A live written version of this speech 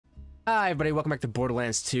Hi everybody, welcome back to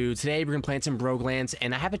Borderlands 2. Today we're going to play some Roguelands,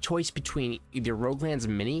 and I have a choice between either Roguelands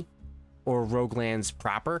Mini or Roguelands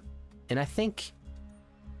proper. And I think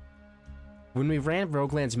when we ran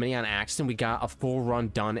Roguelands Mini on accident, we got a full run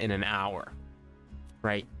done in an hour.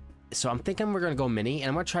 Right? So I'm thinking we're going to go Mini, and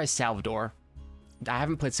I'm going to try Salvador. I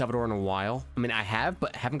haven't played Salvador in a while. I mean, I have,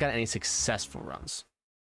 but haven't got any successful runs.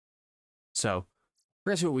 So, we're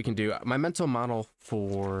going to see what we can do. My mental model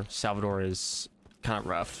for Salvador is kind of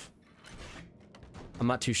rough. I'm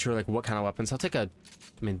not too sure, like, what kind of weapons. I'll take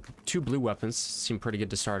two blue weapons seem pretty good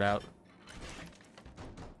to start out.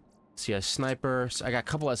 See, a sniper. So I got a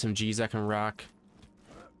couple SMGs I can rock.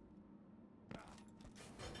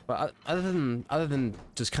 But other than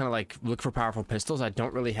just kind of, like, look for powerful pistols, I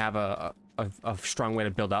don't really have a strong way to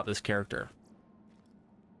build out this character.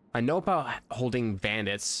 I know about holding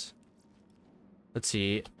bandits. Let's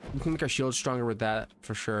see. We can make our shield stronger with that,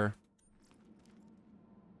 for sure.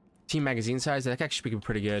 Team magazine size, that actually be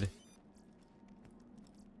pretty good.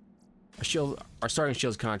 Our starting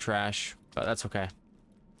shield's kind of trash, but that's okay.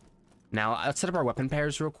 Now, let's set up our weapon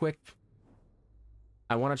pairs real quick.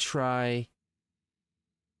 I want to try...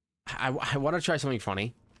 I want to try something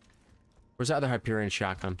funny. Where's the other Hyperion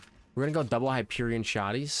shotgun? We're going to go double Hyperion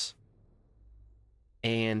shotties.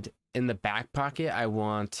 And in the back pocket, I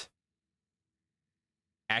want...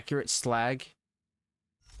 accurate slag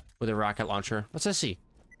with a rocket launcher. Let's just see.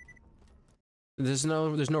 There's no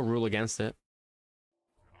rule against it.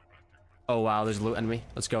 Oh wow, there's a loot enemy.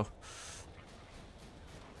 Let's go.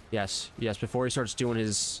 Yes, before he starts doing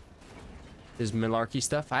his malarkey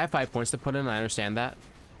stuff. I have 5 points to put in, I understand that.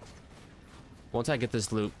 Once I get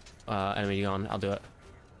this loot enemy on, I'll do it.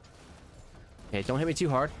 Okay, don't hit me too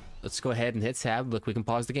hard. Let's go ahead and hit tab. Look, we can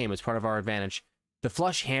pause the game. It's part of our advantage. The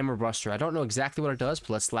Flush Hammer Buster. I don't know exactly what it does, but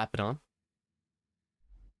let's slap it on.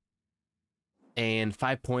 And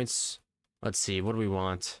 5 points. Let's see, what do we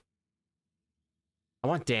want? I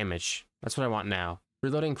want damage. That's what I want now.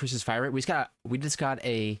 Reloading increases fire rate. We just got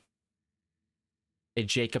a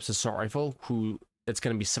Jacobs assault rifle, it's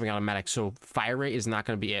gonna be semi-automatic, so fire rate is not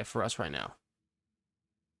gonna be it for us right now.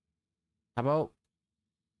 How about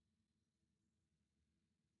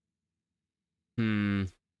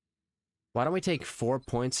why don't we take 4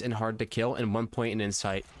 points in hard to kill and 1 point in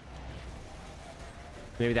insight?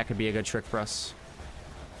 Maybe that could be a good trick for us.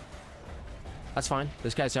 That's fine.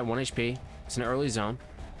 This guy's at 1 HP. It's an early zone.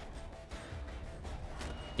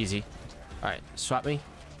 Easy. Alright, swap me.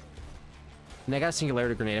 And I got a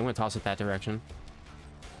singularity grenade. I'm going to toss it that direction.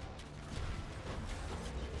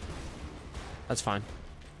 That's fine.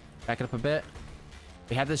 Back it up a bit.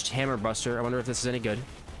 We have this hammer buster. I wonder if this is any good.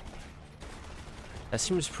 That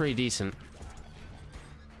seems pretty decent.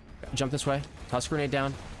 Jump this way. Toss a grenade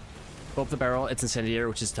down. Blow up the barrel. It's incendiary,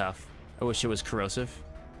 which is tough. I wish it was corrosive.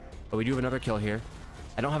 But we do have another kill here.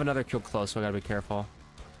 I don't have another kill close, so I gotta be careful.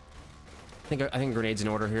 I think grenades in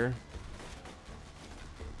order here.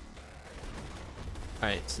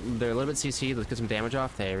 Alright, so they're a little bit CC. Let's get some damage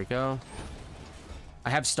off. There we go.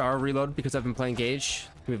 I have star reload because I've been playing Gage.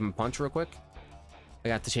 Give him a punch real quick. I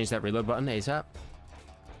got to change that reload button ASAP.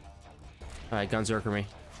 Alright, Gun-Zerker me.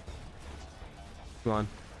 Come on.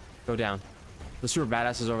 Go down. The super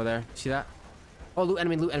badass is over there. See that? Oh, loot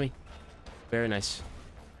enemy, loot enemy. Very nice.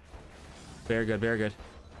 Very good, very good.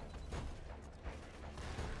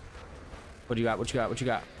 What do you got? What you got? What you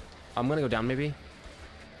got? I'm gonna go down maybe.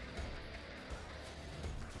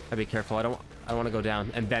 Gotta be careful. I don't want to go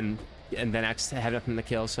down and then have nothing to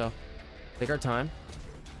kill. So take our time.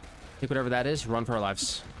 Take whatever that is. Run for our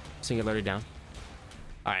lives. Singularity down.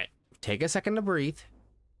 All right. Take a second to breathe.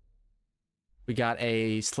 We got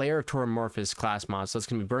a Slayer of Toromorphous class mod, so it's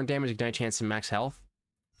gonna be burn damage, ignite chance, and max health.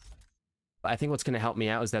 But I think what's gonna help me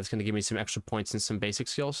out is that it's gonna give me some extra points and some basic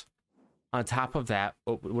skills. On top of that,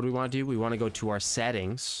 what do we want to do? We want to go to our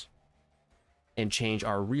settings and change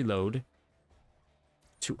our reload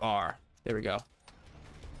to R. There we go.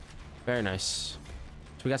 Very nice.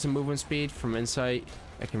 So we got some movement speed from insight.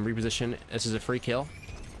 I can reposition. This is a free kill.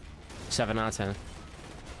 7 out of 10.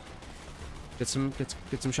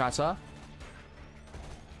 Get some shots off.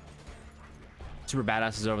 Super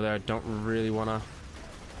badasses over there. I don't really want to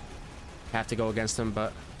have to go against them,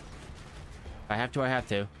 but if I have to, I have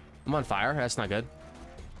to. I'm on fire. That's not good.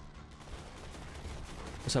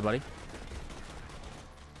 What's up, buddy?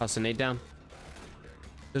 Toss a nade down.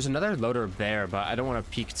 There's another loader there, but I don't want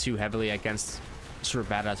to peek too heavily against super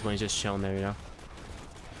badass when he's just chilling there, you know?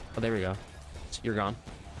 Oh, there we go. You're gone.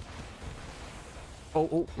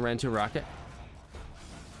 Oh, ran into a rocket.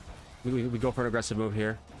 We go for an aggressive move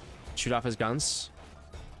here. Shoot off his guns.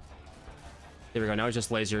 There we go. Now it's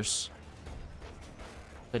just lasers.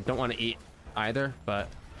 I don't want to eat either, but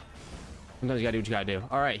sometimes you gotta do what you gotta do.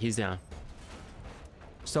 All right, he's down.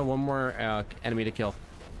 Still one more enemy to kill.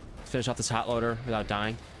 Let's finish off this hot loader without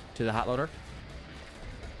dying to the hot loader.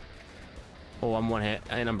 Oh, I'm one hit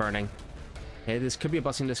and I'm burning. Okay, this could be a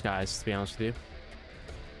blessing in disguise, to be honest with you.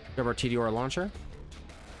 Grab our TDR launcher.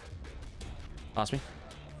 Lost me.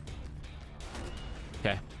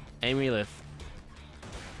 Okay, and we live.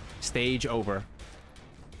 Stage over.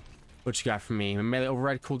 What you got for me? Melee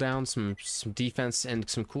override cooldown, some defense, and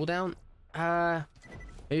some cooldown.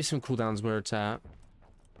 Maybe some cooldowns where it's at.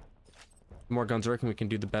 The more Gun-Zerking we can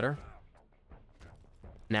do, the better.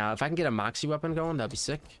 Now, if I can get a Moxie weapon going, that'd be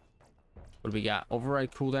sick. What do we got?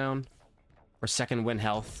 Override cooldown or second wind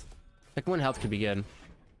health? Second wind health could be good.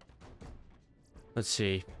 Let's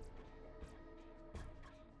see.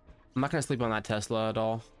 I'm not gonna sleep on that Tesla at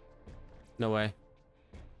all. No way.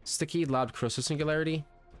 Sticky lob crystal singularity.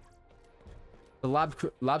 The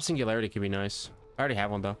lob singularity could be nice. I already have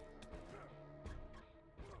one though.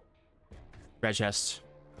 Red chest.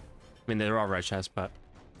 I mean, they're all red chests, but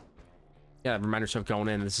yeah, reminder stuff going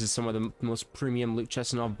in. This is some of the most premium loot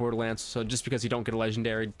chests in all of Borderlands. So just because you don't get a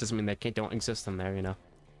legendary doesn't mean they don't exist in there, you know.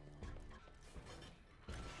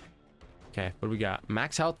 Okay, what do we got?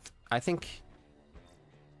 Max health. I think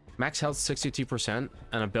max health 62%,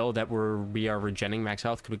 and a build that we are regenning max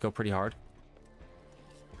health could go pretty hard.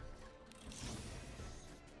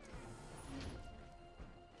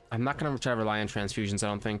 I'm not gonna try to rely on transfusions. I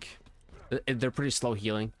don't think they're pretty slow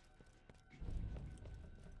healing.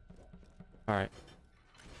 All right.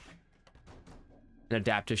 An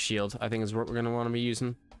adaptive shield, I think, is what we're gonna want to be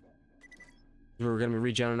using. We're gonna be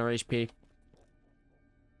regenerating our HP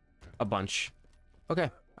a bunch. Okay,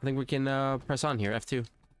 I think we can press on here. F2.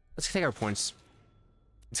 Let's take our points.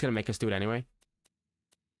 It's gonna make us do it anyway.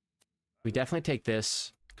 We definitely take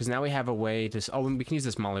this because now we have a way to. Oh, we can use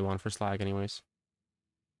this Molly one for slag, anyways.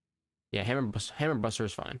 Yeah, hammer buster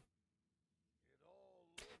is fine.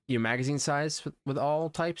 Your magazine size with all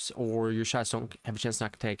types, or your shots don't have a chance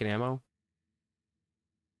not to take an ammo.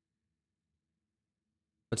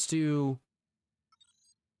 Let's do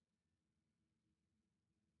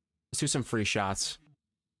some free shots.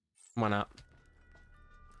 Why not?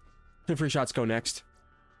 The free shots go next.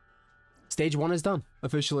 Stage 1 is done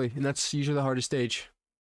officially, and that's usually the hardest stage.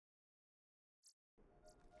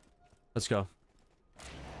 Let's go.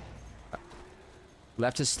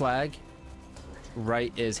 Left is slag.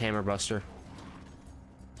 Right is hammer buster.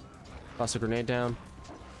 Toss a grenade down.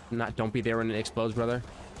 Don't be there when it explodes, brother.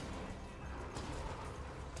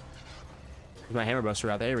 There's my hammer buster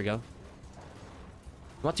out there. Here we go.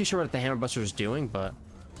 I'm not too sure what the hammer buster is doing, but I'm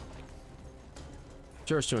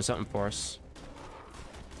sure it's doing something for us.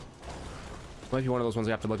 Might be one of those ones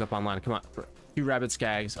I have to look up online. Come on, 2 rabid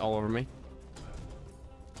skags all over me.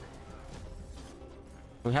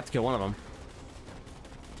 We have to kill one of them.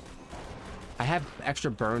 I have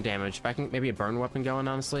extra burn damage. If I can maybe a burn weapon going,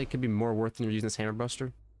 honestly, it could be more worth than using this hammer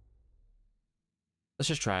buster. Let's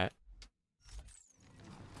just try it.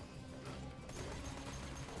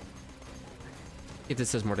 If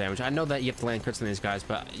this does more damage. I know that you have to land crits on these guys,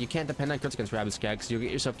 but you can't depend on crits against rabid skag because you'll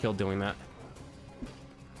get yourself killed doing that.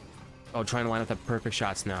 Oh, trying to line up the perfect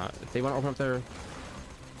shots now. If they want to open up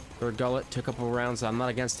their gullet to a couple of rounds, I'm not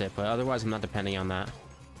against it, but otherwise I'm not depending on that.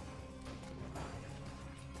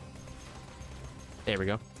 There we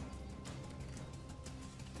go.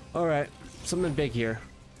 Alright, something big here.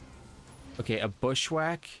 Okay, a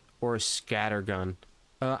bushwhack or a scattergun.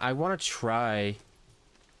 I want to try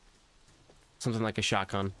something like a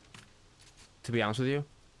shotgun, to be honest with you.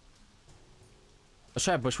 Let's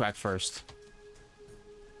try a bushwhack first.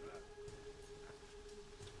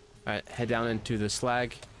 Alright, head down into the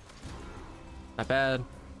slag. Not bad.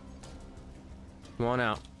 Come on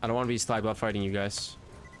out. I don't want to be slag while fighting you guys.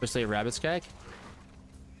 Especially a rabbit skag.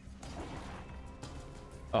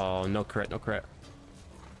 Oh, no crit, no crit.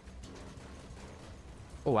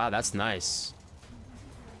 Oh, wow, that's nice.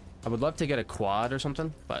 I would love to get a quad or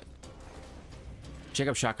something, but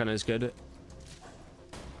Jacob shotgun is good.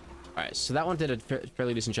 Alright, so that one did a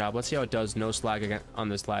fairly decent job. Let's see how it does. No slag again on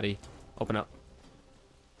this laddie. Open up.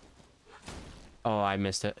 Oh, I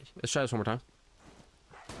missed it. Let's try this one more time.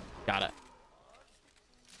 Got it.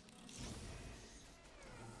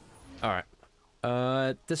 Alright.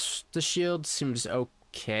 This shield seems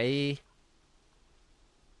okay.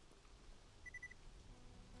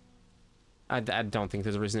 I don't think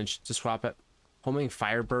there's a reason to swap it. Homing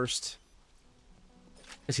fire burst.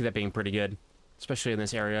 I see that being pretty good, especially in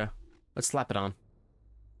this area. Let's slap it on.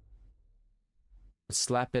 Let's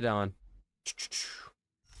slap it on.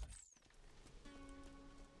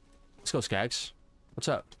 Let's go, Skags. What's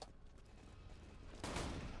up?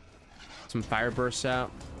 Some fire bursts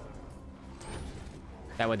out.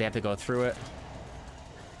 That way they have to go through it.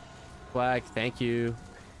 Flag, thank you.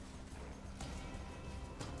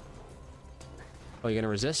 Oh, you're gonna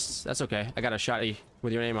resist? That's okay. I got a shot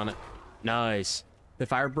with your name on it. Nice. The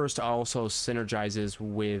fire burst also synergizes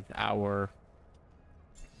with our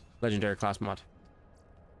legendary class mod.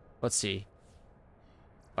 Let's see.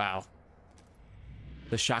 Wow.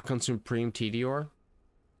 The Shotgun Supreme TDR.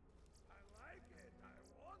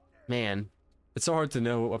 Man, it's so hard to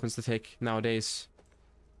know what weapons to take nowadays.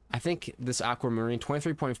 I think this Aquamarine,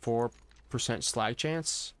 23.4% slag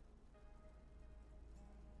chance.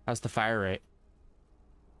 How's the fire rate?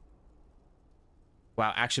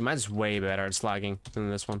 Wow, actually mine's way better at slagging than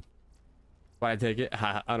this one. Why I take it?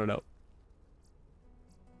 I don't know.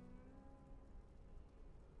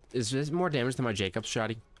 Is this more damage than my Jacobs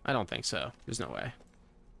shotty? I don't think so. There's no way.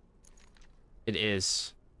 It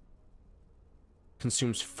is.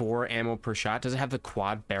 Consumes 4 ammo per shot. Does it have the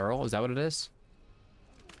quad barrel? Is that what it is?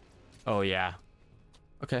 Oh, yeah.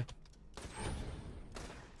 Okay.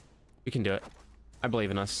 We can do it. I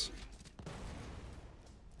believe in us.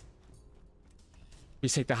 We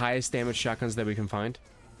take the highest damage shotguns that we can find.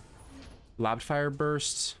 Lobbed fire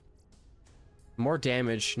bursts. More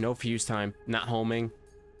damage. No fuse time. Not homing.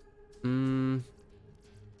 You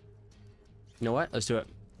know what? Let's do it.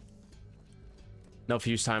 No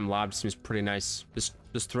fuse time. Lobbed seems pretty nice.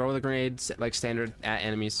 Just throw the grenades like standard at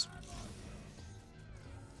enemies.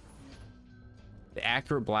 The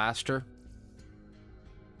accurate blaster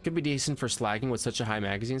could be decent for slagging with such a high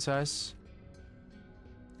magazine size.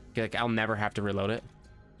 Like, I'll never have to reload it.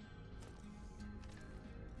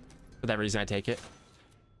 For that reason, I take it.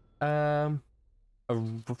 A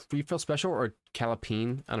refill special or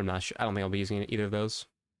calipine? I'm not sure. I don't think I'll be using either of those.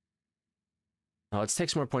 Let's take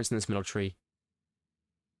some more points in this middle tree.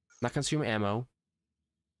 Not consume ammo.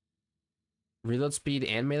 Reload speed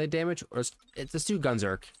and melee damage? Or let's do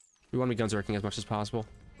Gun-Zerk. We want to be Gun-Zerking as much as possible.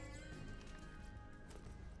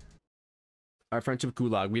 Our friendship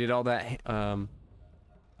gulag. We did all that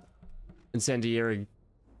incendiary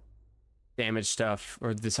damage stuff,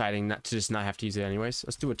 or deciding not to just not have to use it anyways.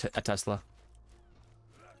 Let's do a Tesla.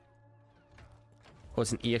 Oh,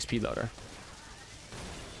 it's an EXP loader.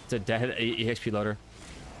 It's a dead EXP loader.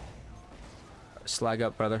 Slag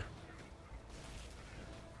up, brother.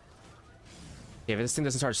 Okay, if this thing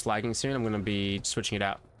doesn't start slagging soon, I'm gonna be switching it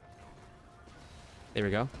out. There we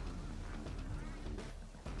go.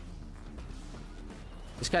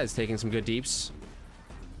 This guy's taking some good deeps.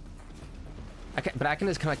 But I can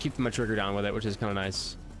just kind of keep my trigger down with it, which is kind of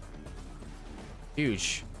nice.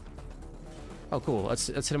 Huge. Oh, cool. Let's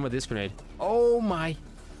hit him with this grenade. Oh my!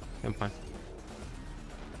 I'm fine.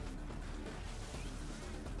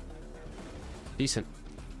 Decent.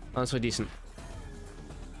 Honestly, decent.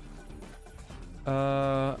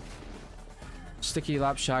 Sticky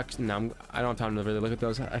lap shock. No, I don't have time to really look at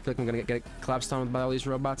those. I feel like I'm gonna get collapsed on by all these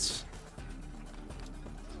robots.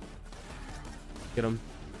 Get him.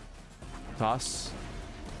 Toss.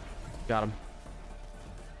 Got him.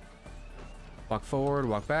 Walk forward,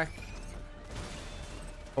 walk back.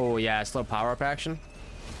 Oh yeah, slow power-up action.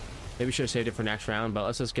 Maybe we should have saved it for next round, but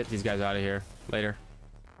let's just get these guys out of here later.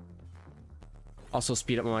 Also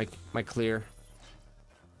speed up my clear.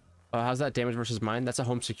 How's that damage versus mine? That's a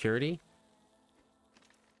home security.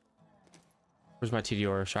 Where's my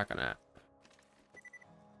TDR shotgun at?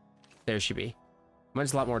 There she be.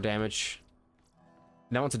 Mine's a lot more damage.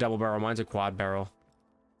 That one's a double barrel. Mine's a quad barrel.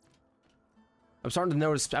 I'm starting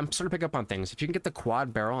to pick up on things. If you can get the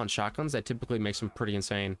quad barrel on shotguns, that typically makes them pretty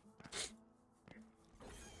insane.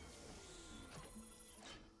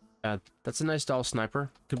 That's a nice dull sniper.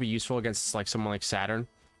 Could be useful against like someone like Saturn.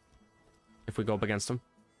 If we go up against him.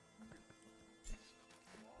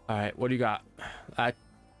 Alright, what do you got?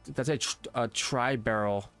 That's a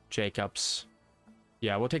tri-barrel Jacobs.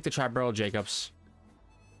 Yeah, we'll take the tri-barrel Jacobs.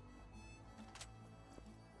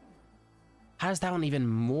 How does that one even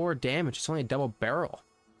more damage? It's only a double barrel.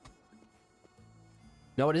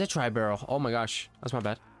 No, it is a tri-barrel. Oh my gosh, that's my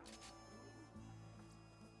bad.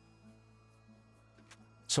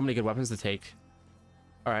 So many good weapons to take.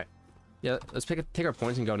 All right, yeah, let's take our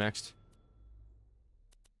points and go next.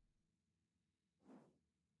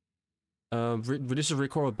 Reduces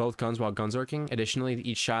recoil with both guns while Gun-Zerking. Additionally,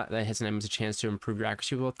 each shot that hits an enemy has a chance to improve your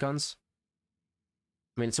accuracy with both guns.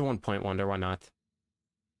 I mean, it's a 1-point wonder. Why not?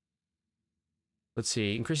 Let's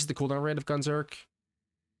see. Increases the cooldown rate of Gun-Zerk.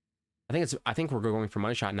 I think we're going for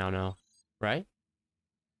money shot now, right?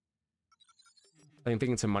 I think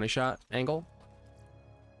it's a money shot angle.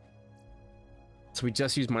 So we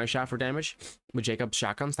just use money shot for damage with Jacob's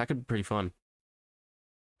shotguns. That could be pretty fun.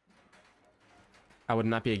 I would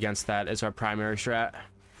not be against that as our primary strat.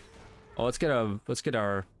 Oh, let's get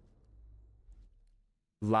our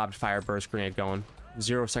lobbed fire burst grenade going.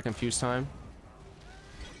 0-second fuse time.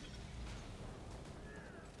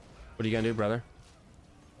 What are you gonna do, brother?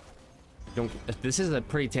 This is a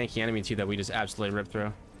pretty tanky enemy too that we just absolutely ripped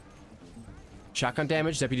through. Shotgun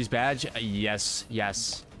damage, deputy's badge. Yes,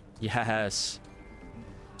 yes, yes.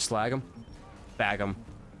 Slag him, bag him.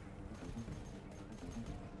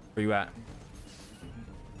 Where you at?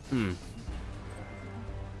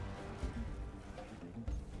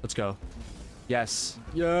 Let's go. Yes,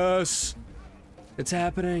 yes. It's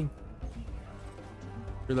happening.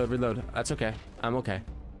 Reload, reload. That's okay. I'm okay.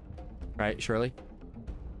 Right, Shirley?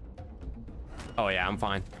 Oh yeah, I'm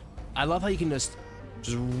fine. I love how you can just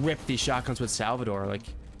rip these shotguns with Salvador. Like,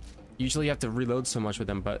 usually you have to reload so much with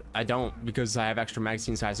them, but I don't because I have extra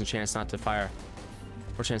magazine size and chance not to fire.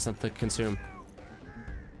 Or chance not to consume.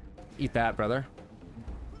 Eat that, brother.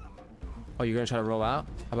 Oh, you're gonna try to roll out?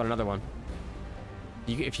 How about another one?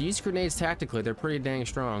 If you use grenades tactically, they're pretty dang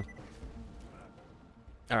strong.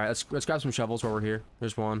 All right, let's grab some shovels while we're here.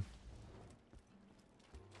 There's one.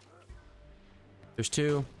 There's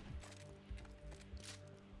two.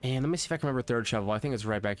 And let me see if I can remember a third shovel. I think it's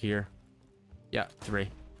right back here. Yeah, 3.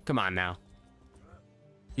 Come on now.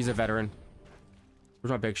 He's a veteran. Where's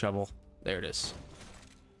my big shovel? There it is.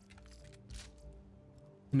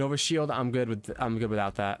 Nova shield. I'm good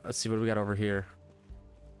without that. Let's see what we got over here.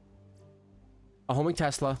 A homing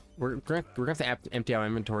Tesla. We're gonna have to empty our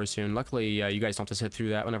inventory soon. Luckily, you guys don't have to sit through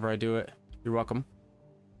that whenever I do it. You're welcome.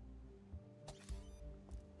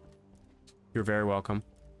 You're very welcome.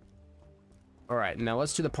 All right, now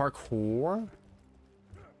let's do the parkour.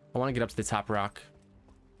 I want to get up to the top rock.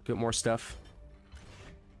 Get more stuff.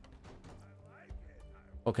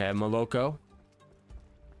 Okay, Moloko.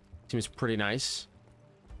 Seems pretty nice.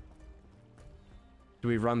 Do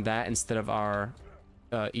we run that instead of our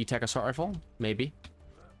E-Tech assault rifle? Maybe.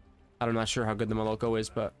 I'm not sure how good the Moloko is,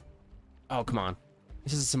 but... Oh, come on.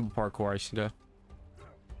 This is a simple parkour. I just need to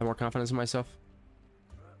have more confidence in myself.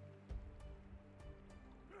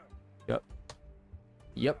 Yep.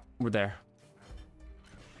 Yep, we're there.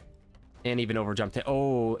 And even overjumped it.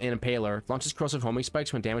 Oh, and Impaler. Launches corrosive homing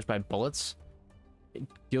spikes when damaged by bullets. It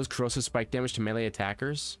deals corrosive spike damage to melee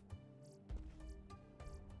attackers.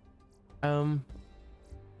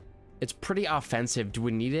 It's pretty offensive. Do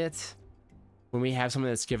we need it? When we have something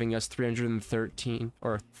that's giving us 313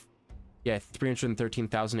 or yeah,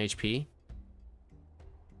 313,000 HP.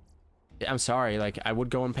 I'm sorry, like I would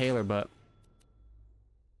go Impaler, but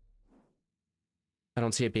I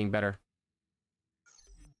don't see it being better.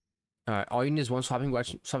 Alright, all you need is one swapping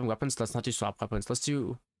weapons. Let's not do swap weapons. Let's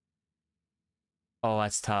do... Oh,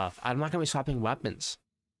 that's tough. I'm not gonna be swapping weapons.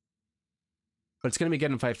 But it's gonna be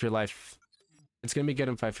good in Fight for Your Life. It's gonna be good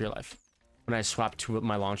in Fight for Your Life. When I swap to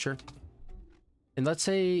my launcher. And let's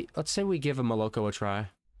say we give a Moloko a try.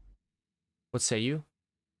 What say you?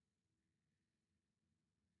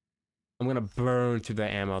 I'm gonna burn through the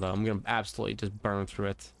ammo though. I'm gonna absolutely just burn through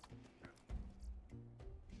it.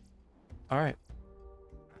 Alright.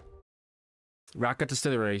 Rocket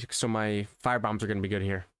Distillery, so my fire bombs are gonna be good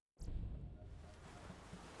here.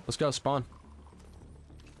 Let's go, spawn.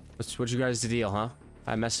 What's you guys' deal, huh?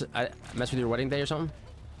 I mess with your wedding day or something?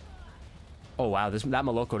 Oh wow, that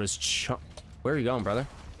Moloko just Where are you going, brother?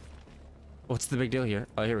 What's the big deal here?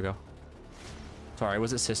 Oh, here we go. Sorry,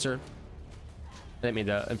 was it sister? I didn't mean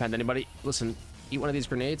to offend anybody. Listen, eat one of these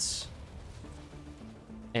grenades.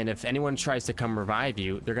 And if anyone tries to come revive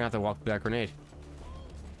you, they're gonna have to walk through that grenade.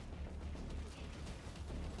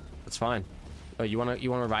 That's fine. Oh, you wanna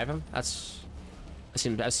revive him? That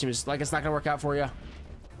seems like it's not gonna work out for you.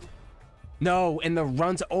 No, and the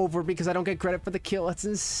run's over because I don't get credit for the kill. That's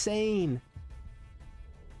insane.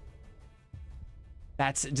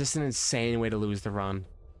 That's just an insane way to lose the run.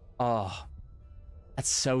 Oh, that's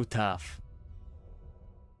so tough.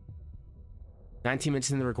 19 minutes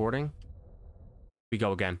in the recording. We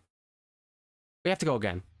go again. We have to go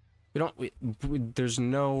again. There's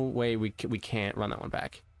no way we can't run that one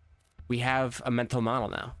back. We have a mental model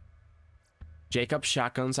now. Jacob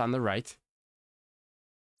shotguns on the right.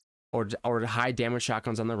 Or high damage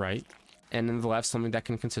shotguns on the right. And then the left, something that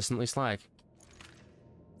can consistently slag.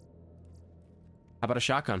 How about a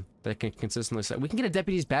shotgun that can consistently slag? We can get a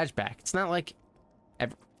deputy's badge back. It's not like...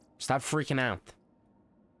 Stop freaking out.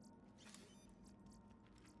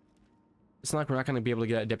 It's not like we're not going to be able to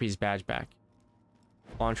get a deputy's badge back.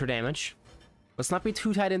 Launcher damage. Let's not be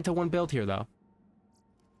too tied into one build here, though.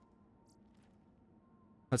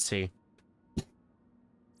 Let's see.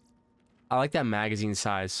 I like that magazine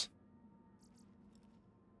size.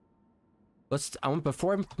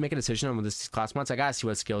 Before I make a decision on this class mods, I gotta see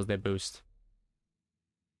what skills they boost.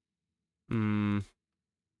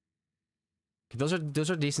 Those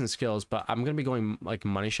are decent skills, but I'm gonna be going like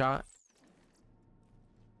money shot.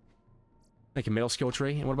 Like a middle skill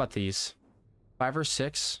tree. And what about these? 5 or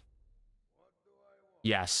 6?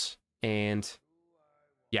 Yes. And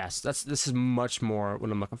yes, this is much more what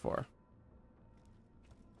I'm looking for.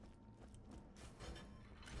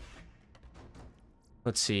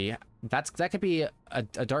 Let's see. That could be a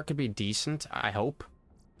dart could be decent, I hope.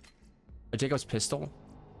 A Jacob's pistol.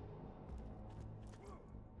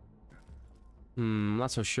 I'm not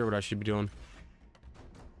so sure what I should be doing.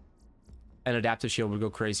 An adaptive shield would go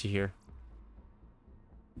crazy here.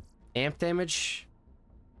 Amp damage.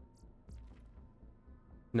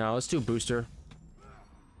 No, let's do a booster.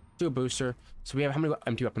 Do a booster. So we have, how many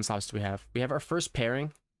empty weapon slots do we have? We have our first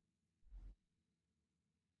pairing.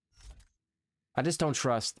 I just don't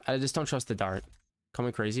trust the dart. Call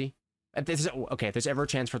me crazy. Okay, if there's ever a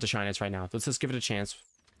chance for it to shine, it's right now. Let's just give it a chance.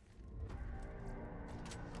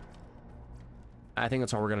 I think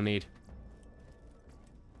that's all we're gonna need.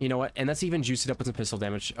 You know what? And let's even juice it up with some pistol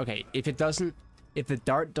damage. Okay, if the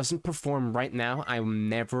dart doesn't perform right now, I'm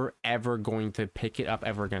never ever going to pick it up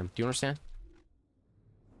ever again. Do you understand?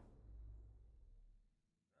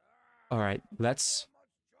 All right, let's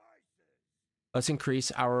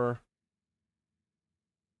increase our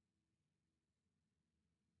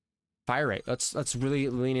fire rate. Let's really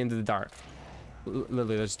lean into the dart.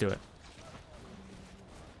 Literally, let's do it.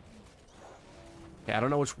 Okay, I don't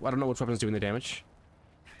know which weapon's doing the damage.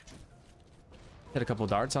 Hit a couple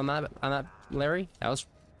darts on that Larry. That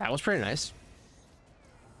was pretty nice.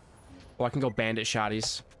 Oh, I can go bandit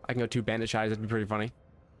shotties. I can go 2 bandit shotties. That'd be pretty funny.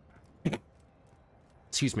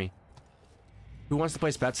 Excuse me. Who wants to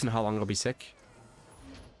place bets on how long I'll be sick?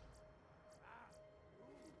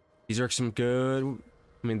 These are some good.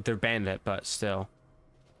 I mean, they're bandit, but still.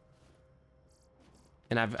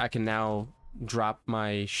 And I can now drop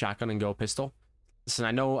my shotgun and go pistol. Listen,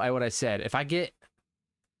 I know what I said.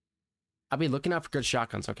 I'll be looking out for good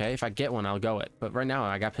shotguns, okay? If I get one, I'll go it. But right now,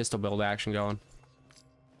 I got pistol build action going.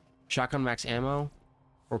 Shotgun max ammo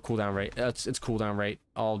or cooldown rate. It's cooldown rate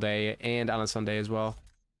all day and on a Sunday as well.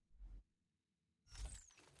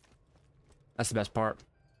 That's the best part.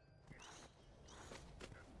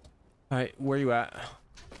 All right, where you at?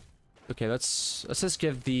 Okay, let's just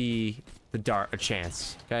give the dart a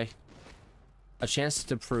chance, okay? A chance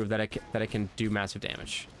to prove that it can do massive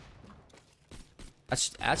damage.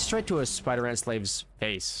 That's straight to a Spider-Man slave's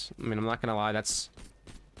face. I mean, I'm not gonna lie,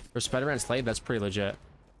 for Spider-Man slave, that's pretty legit.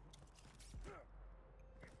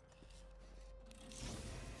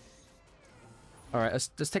 All right,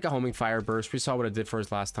 let's take a homing fire burst. We saw what it did for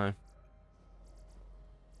us last time.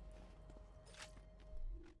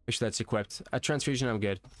 Make sure that's equipped. A transfusion, I'm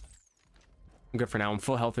good. I'm good for now. I'm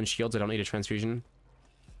full health and shields. I don't need a transfusion.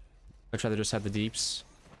 I'd rather just have the deeps.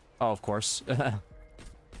 Oh, of course.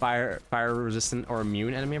 Fire resistant or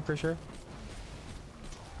immune enemy, I'm pretty sure.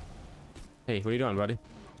 Hey, what are you doing, buddy?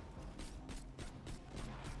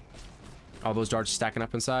 All those darts stacking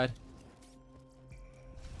up inside.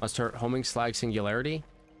 Let's start homing slag singularity.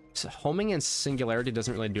 So homing and singularity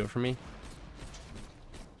doesn't really do it for me.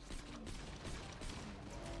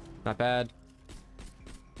 Not bad.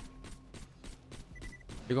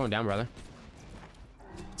 You're going down, brother.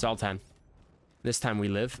 It's all 10. This time we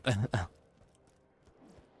live.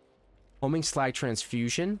 Homing slag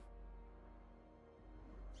transfusion.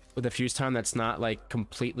 With a fuse time that's not like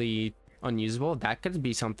completely unusable. That could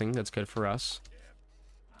be something that's good for us.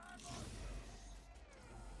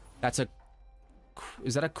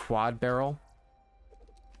 Is that a quad barrel?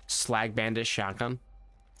 Slag bandit shotgun?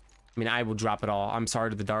 I mean, I will drop it all. I'm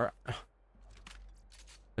sorry to the dart.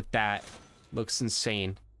 But that looks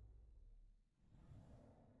insane.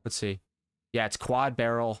 Let's see. Yeah, it's quad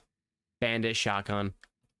barrel bandit shotgun.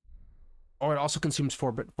 Oh, it also consumes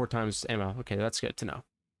four times ammo. Okay, that's good to know.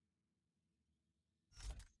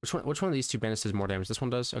 Which one of these two bandits does more damage? This one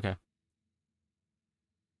does? Okay.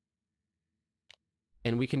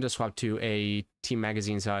 And we can just swap to a team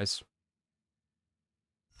magazine size.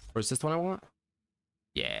 Or is this the one I want?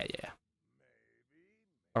 Yeah.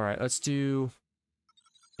 Alright, let's do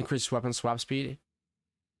increased weapon swap speed.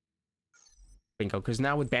 Bingo. Because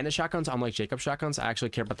now with bandit shotguns, unlike Jacob shotguns, I actually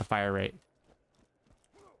care about the fire rate.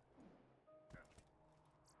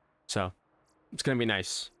 So, it's going to be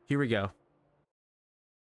nice. Here we go.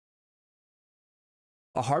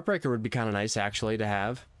 A Heartbreaker would be kind of nice, actually, to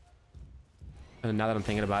have. And now that I'm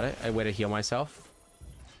thinking about it, a way to heal myself.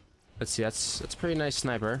 Let's see, that's a pretty nice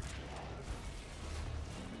sniper.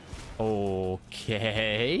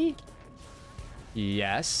 Okay.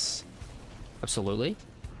 Yes. Absolutely.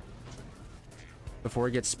 Before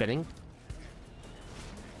it gets spinning.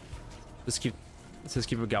 Let's keep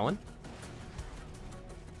it going.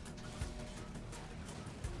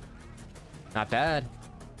 Not bad.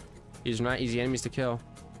 These are not easy enemies to kill.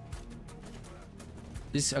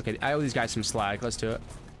 Okay, I owe these guys some slag. Let's do it.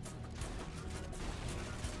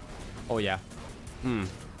 Oh yeah. Get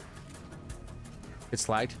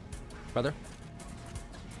slagged, brother.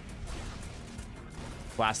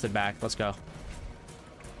 Blasted back. Let's go.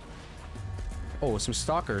 Oh, some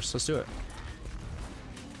stalkers. Let's do it.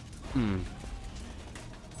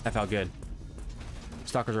 That felt good.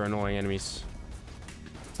 Stalkers are annoying enemies.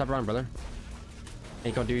 Stop running, brother.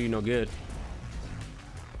 Ain't gonna do you no good.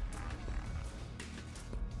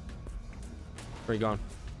 Where you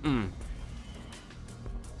going?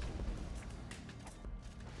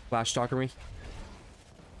 Flash stalker me.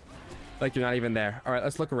 Like you're not even there. All right,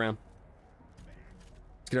 let's look around.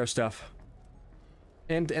 Let's get our stuff.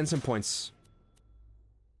 And some points.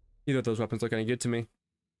 Neither of those weapons look any good to me.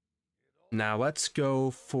 Now let's go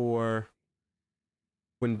for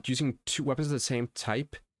when using two weapons of the same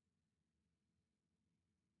type.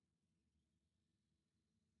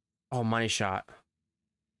 Oh, money shot.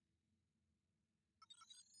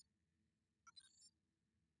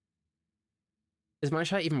 Is money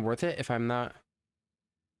shot even worth it if I'm not?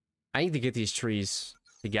 I need to get these trees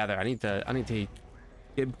together. I need to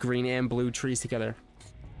get green and blue trees together.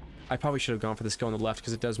 I probably should have gone for the skill on the left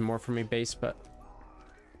because it does more for me base, but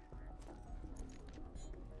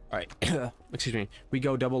all right. Excuse me. We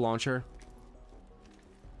go double launcher.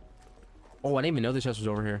 Oh, I didn't even know this chest was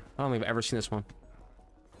over here. I don't think I've ever seen this one.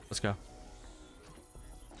 Let's go.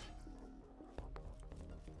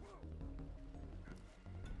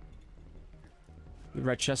 The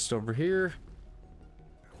red chest over here.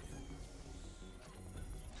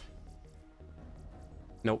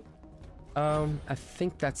 Nope. I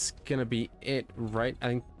think that's gonna be it, right? I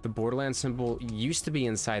think the Borderlands symbol used to be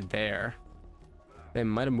inside there. They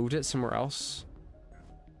might have moved it somewhere else.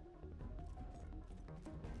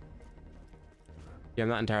 Yeah, I'm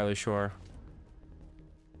not entirely sure.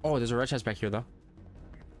 Oh, there's a red chest back here, though.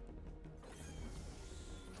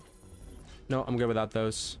 No, I'm good without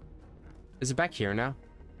those. Is it back here now?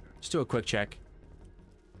 Just do a quick check.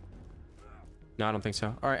 No, I don't think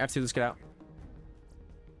so. All right, F2, let's get out.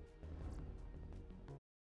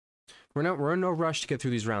 We're in no rush to get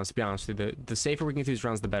through these rounds, to be honest with you. The safer we can get through these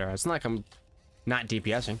rounds, the better. It's not like I'm not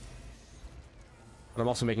DPSing. But I'm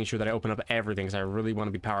also making sure that I open up everything because I really want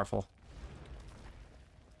to be powerful.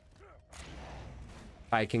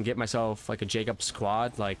 If I can get myself like a Jacob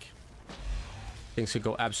squad, like things could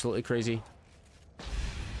go absolutely crazy.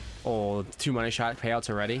 Oh, 2 money shot payouts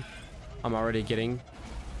already. I'm already getting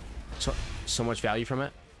so much value from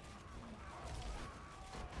it.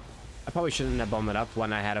 I probably shouldn't have bombed it up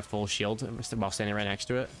when I had a full shield while standing right next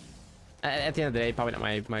to it. At the end of the day, probably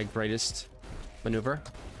not my greatest maneuver.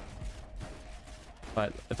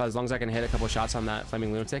 But as long as I can hit a couple shots on that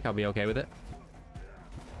flaming lunatic, I'll be okay with it.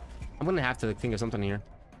 I'm gonna have to think of something here.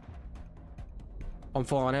 I'm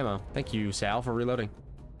full on ammo. Thank you, Sal, for reloading.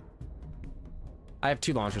 I have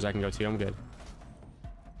 2 launchers I can go to. I'm good.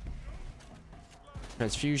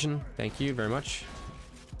 Transfusion. Thank you very much.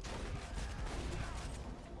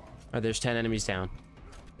 All right, there's 10 enemies down.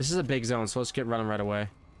 This is a big zone, so let's get running right away.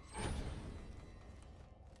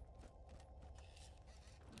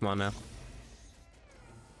 Come on now.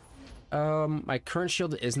 My current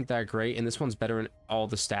shield isn't that great, and this one's better in all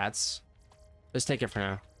the stats. Let's take it for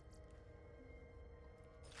now.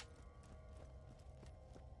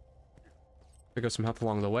 Pick up some health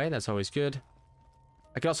along the way. That's always good.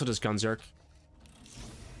 I could also just Gun-Zerk.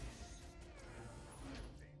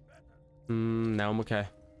 No, I'm okay.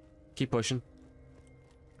 Keep pushing.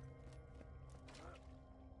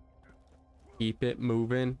 Keep it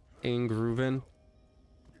moving and grooving.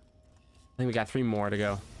 I think we got 3 more to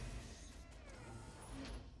go.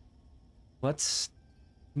 Let's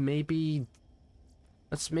maybe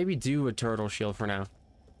do a turtle shield for now.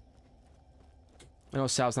 I know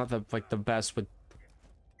Sal's not the best with,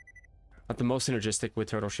 not the most synergistic with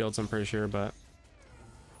turtle shields, I'm pretty sure, but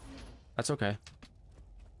that's okay.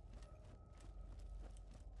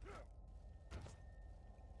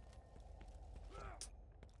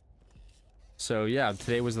 So yeah,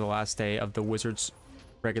 today was the last day of the Wizards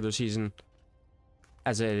regular season.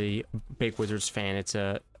 As a big Wizards fan, it's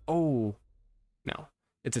a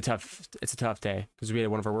tough day because we had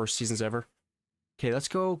one of our worst seasons ever. Okay, let's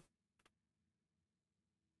go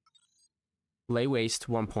lay waste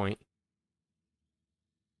 1 point.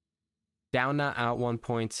 Down not out 1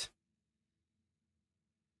 point.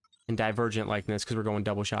 and divergent likeness because we're going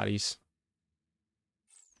double shotties.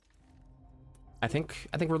 I think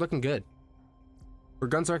we're looking good. We're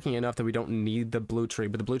Gun-Zerking enough that we don't need the blue tree,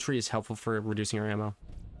 but the blue tree is helpful for reducing our ammo.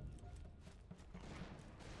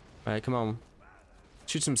 Alright, come on.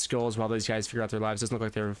 Shoot some skulls while these guys figure out their lives. Doesn't look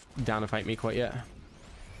like they're down to fight me quite yet.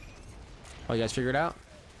 Oh, you guys figure it out?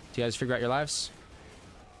 Do you guys figure out your lives?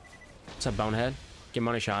 What's up, bonehead? Get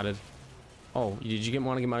money shotted. Oh, did you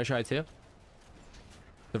want to get money shotted too?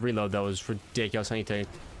 The reload, though, is ridiculous. I need to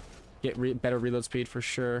get better reload speed for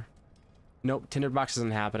sure. Nope, tinderbox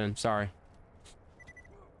isn't happening. Sorry.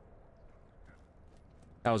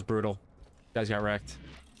 That was brutal. You guys got wrecked.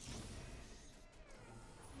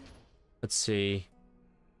 Let's see.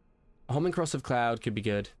 A homing corrosive cloud could be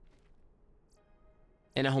good.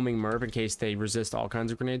 And a homing merv in case they resist all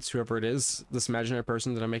kinds of grenades, whoever it is, this imaginary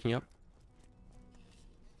person that I'm making up.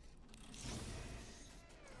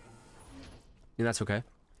 And that's okay.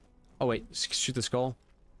 Oh wait, shoot the skull.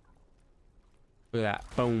 Look at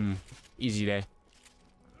that. Boom. Easy day.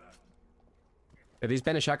 Yeah, these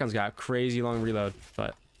bandit shotguns got crazy long reload,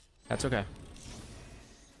 but that's okay.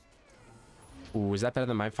 Ooh, is that better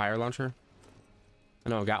than my fire launcher? I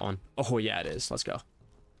know I got one. Oh yeah, it is. Let's go.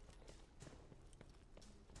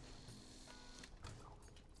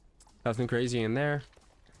 Nothing crazy in there.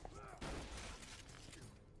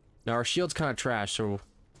 Now our shield's kind of trash, so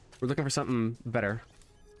we're looking for something better.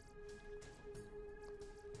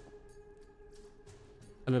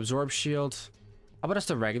 An absorb shield. How about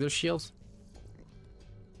just a regular shield?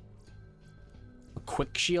 A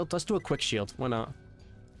quick shield? Let's do a quick shield. Why not?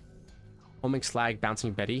 Homing slag,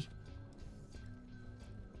 bouncing Betty.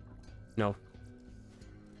 No.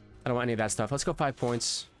 I don't want any of that stuff. Let's go 5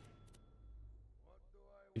 points.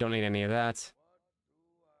 We don't need any of that.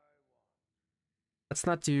 Let's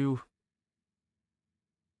not do...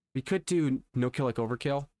 We could do no kill like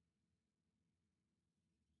overkill.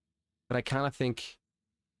 But I kind of think...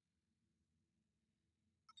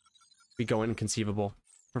 we go inconceivable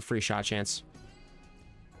for free shot chance.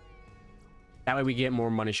 That way we get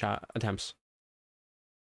more money shot attempts.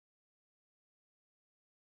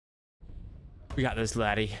 We got this,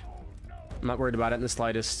 laddie. I'm not worried about it in the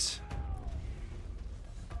slightest.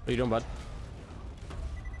 What are you doing, bud?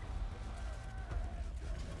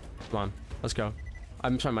 Come on, let's go.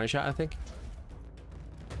 I'm trying money shot, I think.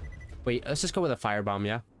 Wait, let's just go with a firebomb,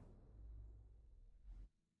 yeah?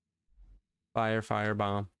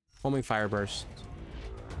 Firebomb. Homing fire burst.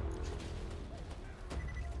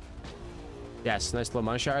 Yes, nice little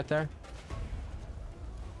money shot right there.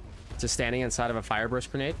 Just standing inside of a fire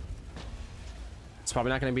burst grenade. It's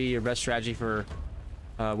probably not going to be your best strategy for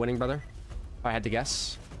winning, brother. If I had to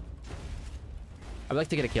guess. I'd like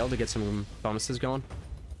to get a kill to get some bonuses going.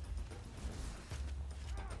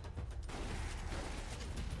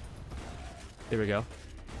 There we go.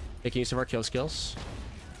 Making use of our kill skills.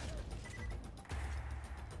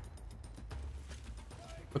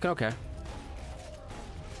 Looking okay.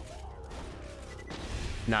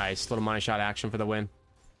 Nice. Little money shot action for the win.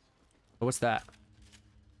 But what's that?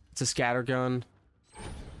 It's a scatter gun.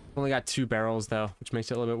 Only got 2 barrels, though, which makes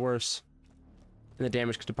it a little bit worse. In the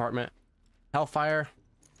damage department. Hellfire.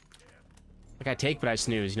 Like I take, but I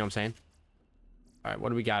snooze. You know what I'm saying? Alright, what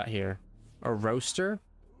do we got here? A roaster?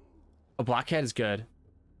 A blockhead is good.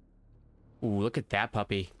 Ooh, look at that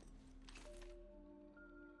puppy.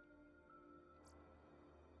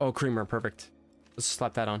 Oh, creamer, perfect. Let's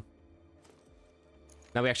slap that on.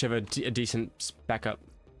 Now we actually have a decent backup.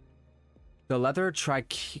 The leather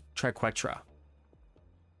triquetra.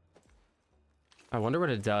 I wonder what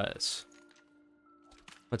it does.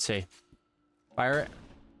 Let's see. Fire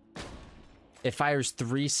it. It fires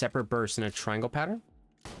 3 separate bursts in a triangle pattern.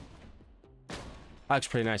 That looks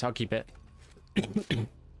pretty nice. I'll keep it.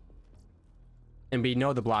 And we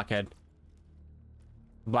know the blockhead.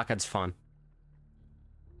 The blockhead's fun.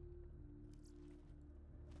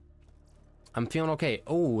 I'm feeling okay.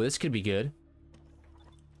 Oh, this could be good.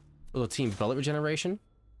 Little team bullet regeneration.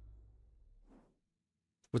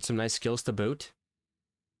 With some nice skills to boot.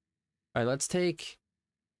 Alright, let's take...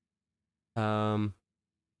 Filled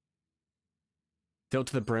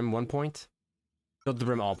to the brim 1 point. Filled to the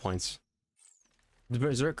brim all points. The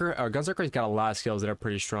Berserker, or Gun-Zerker's got a lot of skills that are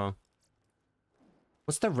pretty strong.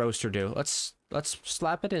 What's the roaster do? Let's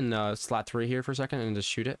slap it in slot 3 here for a second and just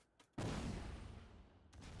shoot it.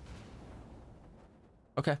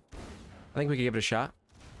 Okay. I think we can give it a shot.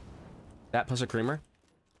 That plus a creamer.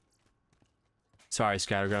 Sorry,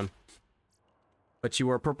 Scattergun. But you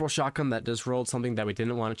were a purple shotgun that just rolled something that we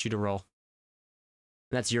didn't want you to roll.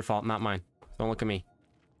 And that's your fault, not mine. Don't look at me.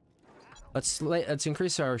 Let's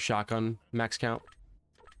increase our shotgun max count.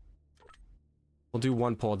 We'll do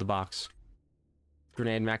one pull at the box.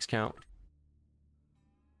 Grenade max count.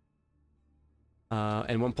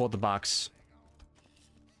 And one pull at the box.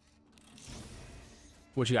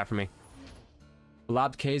 What you got for me? A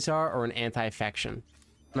lobbed Khazar or an anti-faction?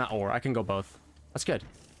 Not or, I can go both. That's good.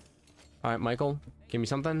 Alright, Michael, give me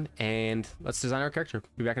something, and let's design our character.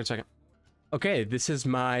 Be back in a second. Okay, this is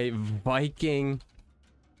my Viking...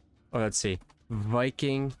 Oh, let's see.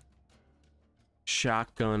 Viking...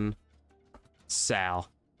 Shotgun... Sal.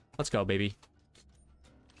 Let's go, baby.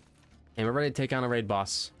 And we're ready to take on a raid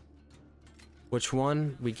boss. Which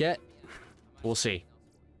one we get? We'll see.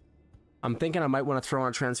 I'm thinking I might want to throw on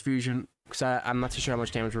a transfusion, because I'm not too sure how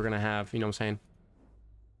much damage we're going to have, you know what I'm saying?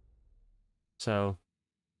 So...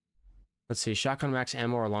 Let's see, shotgun max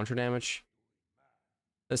ammo or launcher damage.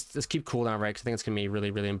 Let's keep cooldown, right? Because I think it's going to be really,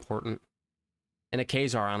 really important. And a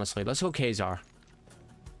Khazar, honestly. Let's go Khazar.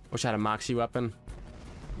 Wish I had a Moxie weapon.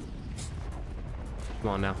 Come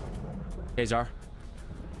on now. Khazar.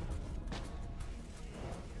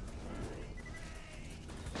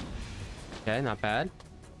 Okay, not bad.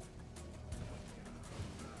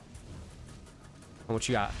 And what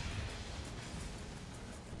you got?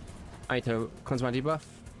 I need to cleanse my debuff.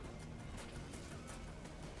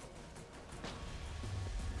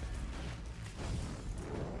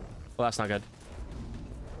 Well, that's not good.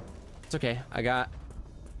 It's okay. I got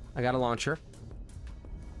a launcher.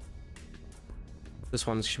 This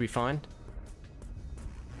one should be fine.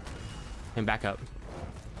 And back up.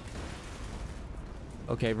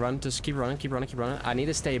 Okay, run. Just keep running, keep running, keep running. I need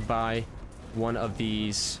to stay by one of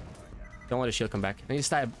these. Don't let a shield come back. I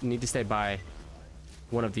need to stay by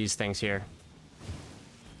one of these things here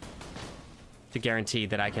to guarantee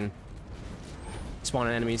that I can spawn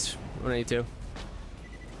in enemies when I need to.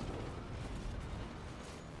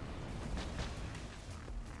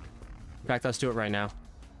 In fact, let's do it right now.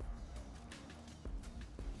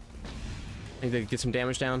 I need to get some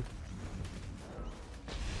damage down.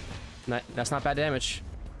 That's not bad damage.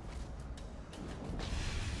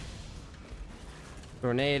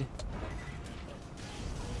 Grenade.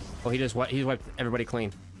 Oh, he wiped everybody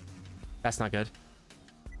clean. That's not good.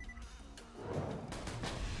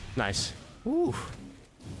 Nice. Ooh.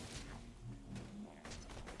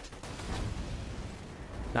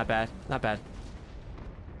 Not bad. Not bad.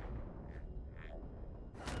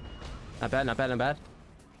 Not bad, not bad, not bad.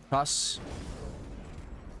 Toss.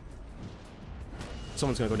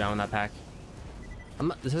 Someone's gonna go down in that pack.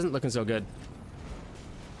 This isn't looking so good.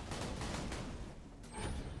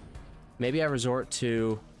 Maybe I resort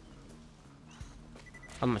to...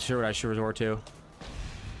 I'm not sure what I should resort to.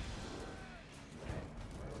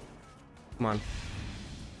 Come on.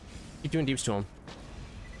 Keep doing deeps to him.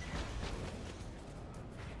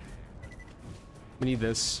 We need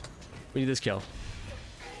this. We need this kill.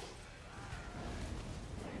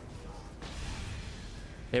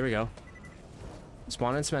 There we go.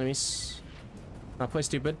 Spawn in some enemies. Not play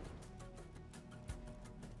stupid.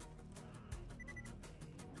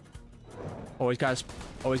 Always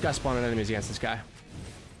gotta spawn in enemies against this guy.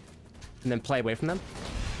 And then play away from them.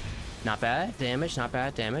 Not bad damage, not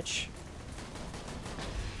bad damage.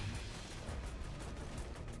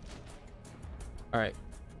 Alright.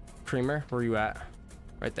 Creamer, where are you at?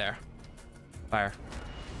 Right there. Fire.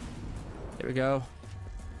 There we go.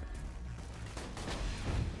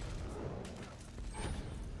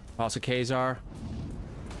 Also Khazar.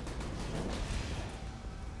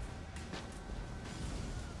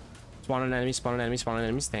 Spawn an enemy, spawn an enemy, spawn an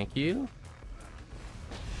enemies. Thank you.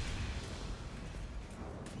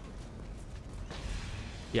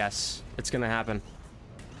 Yes, it's gonna happen.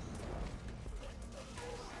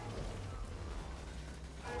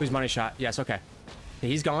 Who's money shot? Yes, okay.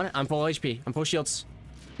 He's gone. I'm full HP. I'm full shields.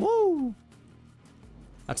 Woo!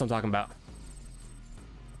 That's what I'm talking about.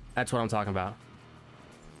 That's what I'm talking about.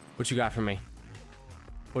 What you got for me?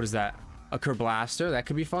 What is that? A Kerblaster? That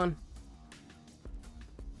could be fun.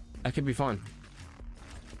 That could be fun.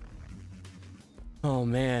 Oh,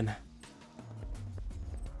 man.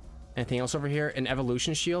 Anything else over here? An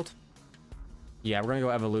evolution shield? Yeah, we're gonna go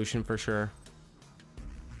evolution for sure.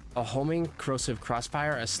 A homing corrosive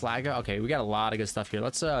crossfire, a slagger. Okay, we got a lot of good stuff here.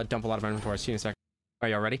 Let's dump a lot of inventory. See you in a second. Are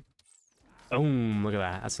y'all ready? Boom! Look at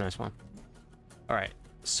that. That's a nice one. All right,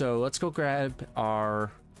 so let's go grab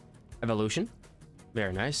our evolution.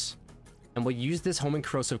 Very nice. And we'll use this homing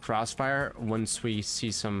corrosive crossfire once we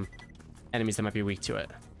see some enemies that might be weak to it.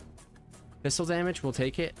 Pistol damage, we'll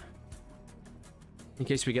take it. In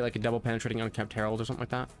case we get like a double penetrating unkept herald or something like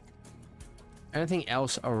that. Anything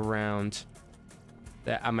else around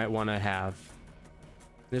that I might want to have?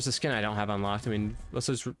 There's a skin I don't have unlocked. I mean, let's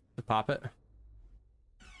just pop it.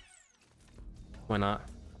 Why not?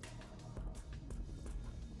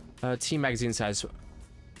 Team magazine size.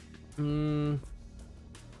 What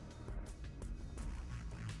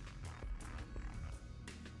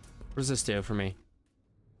does this do for me?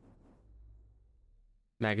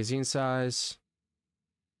 Magazine size.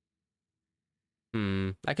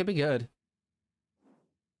 That could be good.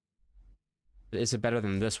 But is it better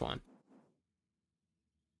than this one?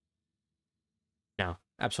 No,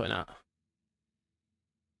 absolutely not.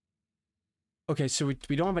 Okay, so we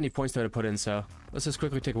don't have any points there to put in, so let's just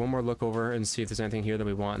quickly take one more look over and see if there's anything here that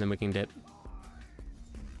we want, and then we can dip.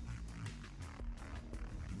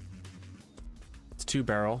 It's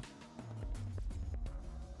 2-barrel.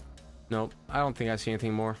 Nope, I don't think I see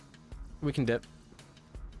anything more. We can dip.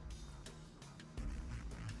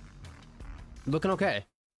 Looking okay.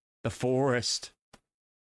 The forest.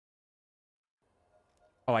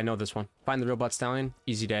 Oh, I know this one. Find the real butt stallion.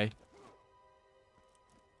 Easy day.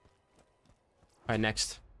 All right,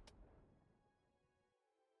 next.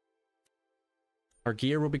 Our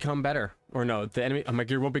gear will become better. Or no, the enemy. My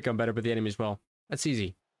gear won't become better, but the enemy as well. That's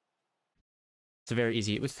easy. It's very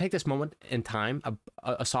easy. Let's take this moment in time,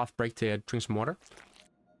 a soft break to drink some water.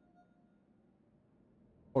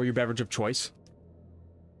 Or your beverage of choice.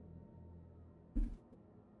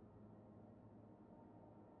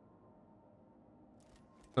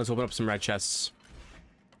 Let's open up some red chests.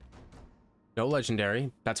 No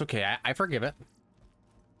legendary. That's okay. I forgive it.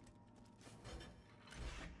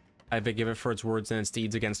 I forgive it for its words and its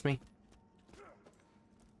deeds against me.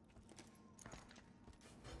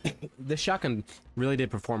 This shotgun really did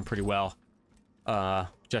perform pretty well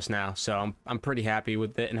just now, so I'm pretty happy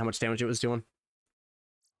with it and how much damage it was doing.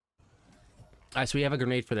 Alright, so we have a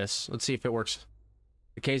grenade for this. Let's see if it works.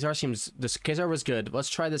 The Kazar seems... This Kazar was good. Let's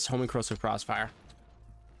try this homing corrosive crossfire.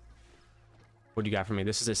 What do you got for me?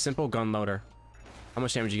 This is a simple gun loader. How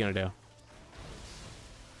much damage are you gonna do?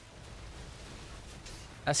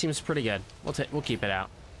 That seems pretty good. We'll keep it out.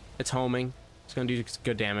 It's homing. It's gonna do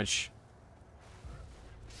good damage.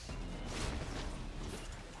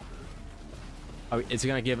 Oh, it's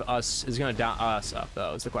gonna give us... It's gonna dot us up,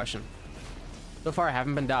 though, is the question. So far, I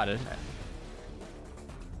haven't been dotted.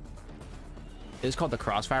 It's called the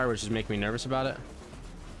crossfire, which is making me nervous about it.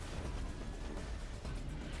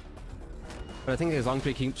 But I think as long as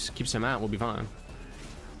we keeps him out, we'll be fine.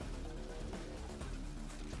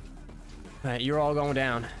 Alright, you're all going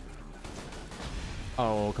down.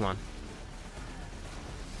 Oh, come on.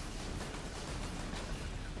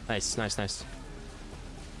 Nice, nice, nice.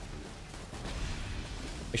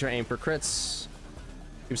 Make sure I aim for crits.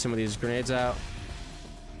 Keep some of these grenades out.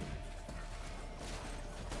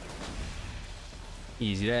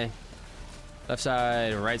 Easy day. Left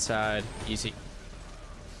side, right side, easy.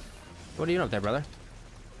 What are you doing up there, brother?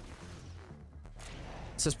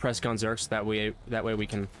 Let's just press Gun-Zerk so that way we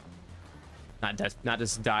can not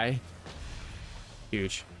just die.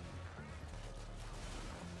 Huge.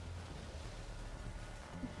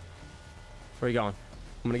 Where are you going?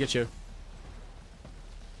 I'm gonna get you.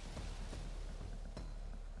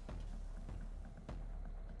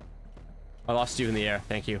 I lost you in the air.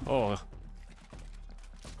 Thank you. Oh. All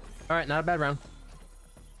right, not a bad round.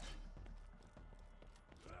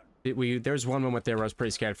 There's one moment there where I was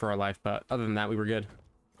pretty scared for our life, but other than that, we were good.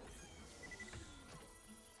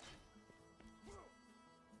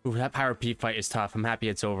 Ooh, that Pyro Pete fight is tough. I'm happy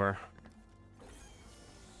it's over.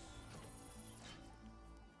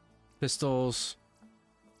 Pistols.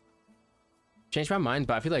 Changed my mind,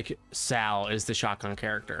 but I feel like Sal is the shotgun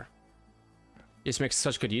character. He just makes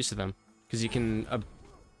such good use of them because you can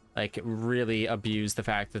like really abuse the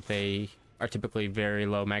fact that they are typically very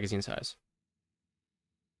low magazine size.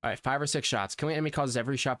 All right, 5 or 6 shots. Killing enemy causes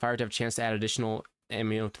every shot fired to have a chance to add additional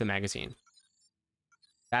ammo to the magazine.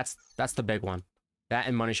 That's the big one. That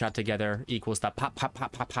and money shot together equals the pop, pop,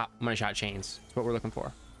 pop, pop, pop money shot chains. That's what we're looking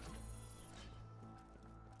for.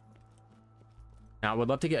 Now, I would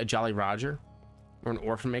love to get a Jolly Roger or an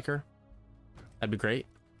Orphan Maker. That'd be great.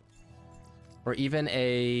 Or even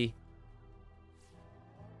a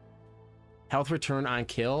health return on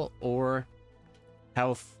kill or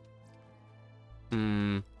health.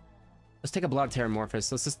 Let's take a Blood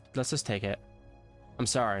Terramorphous. Let's just take it. I'm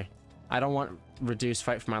sorry. I don't want reduced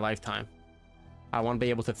fight for my lifetime. I want to be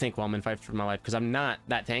able to think while I'm in fight for my life because I'm not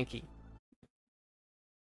that tanky.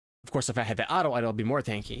 Of course, if I had the auto idle, it'd be more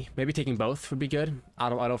tanky. Maybe taking both would be good.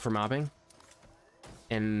 Auto idle for mobbing,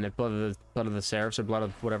 and blood of the Seraphs or blood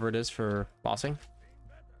of whatever it is for bossing.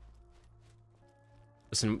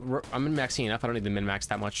 Listen, I'm in maxing enough. I don't need to min max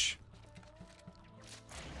that much.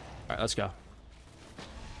 All right, let's go.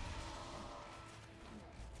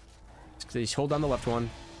 Just hold down the left one.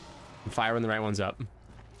 I'm firing the right ones up.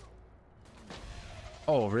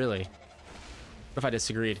 Oh, really? What if I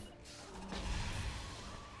disagreed?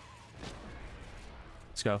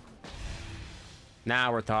 Let's go.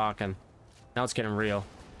 Now we're talking. Now it's getting real.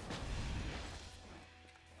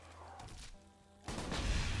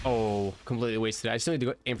 Oh, completely wasted. I still need to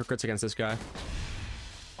go aim for crits against this guy.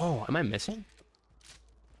 Oh, am I missing?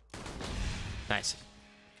 Nice.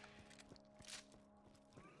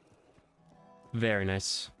 Very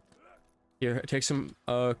nice. Here, take some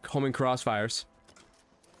homing crossfires.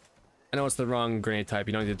 I know it's the wrong grenade type.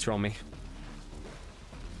 You don't need to troll me.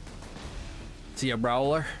 See ya,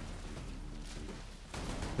 brawler.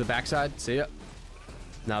 The backside. See ya.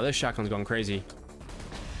 Now this shotgun's going crazy.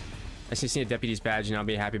 I just see a deputy's badge and I'll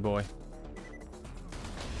be a happy boy.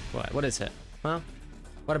 What? What is it? Huh?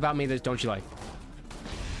 What about me that don't you like?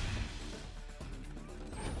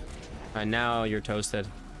 Alright, now you're toasted.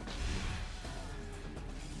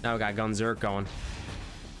 Now we got Gun-Zerk going.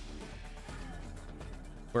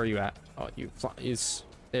 Where are you at? Oh,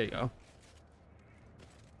 there you go.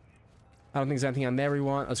 I don't think there's anything on there we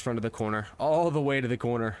want. Let's run to the corner. All the way to the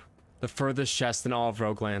corner. The furthest chest in all of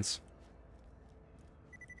Roguelands.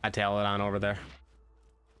 I tail it on over there.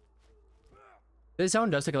 This zone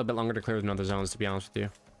does take a little bit longer to clear than other zones, to be honest with you.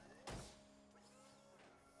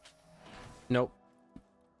 Nope.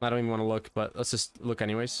 I don't even want to look, but let's just look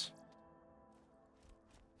anyways.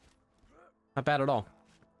 Not bad at all.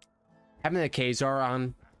 Having the Kazar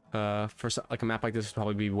on for like a map like this would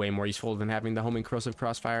probably be way more useful than having the homing corrosive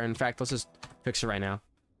crossfire. In fact, let's just fix it right now.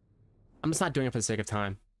 I'm just not doing it for the sake of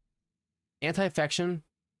time. Anti-infection,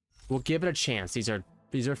 we'll give it a chance. These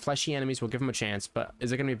are fleshy enemies. We'll give them a chance, but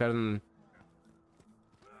is it going to be better than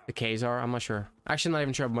the Kazar? I'm not sure. Actually, I'm not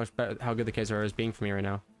even sure how good the Kazar is being for me right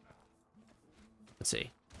now. Let's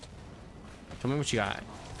see. Tell me what you got.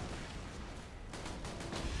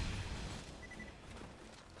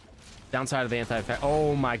 Downside of the anti-effect.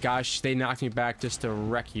 Oh my gosh, they knocked me back just to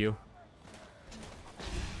wreck you.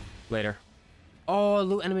 Later. Oh,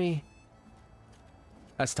 loot enemy.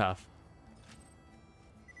 That's tough.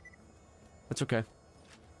 That's okay.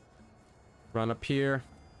 Run up here.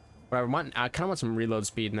 Whatever. I kind of want some reload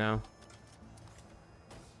speed now.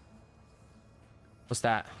 What's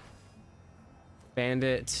that?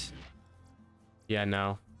 Bandit. Yeah,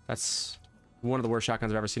 no. That's one of the worst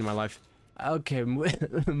shotguns I've ever seen in my life. Okay,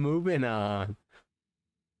 moving on.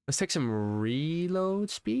 Let's take some reload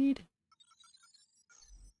speed.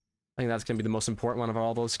 I think that's going to be the most important one of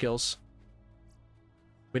all those skills.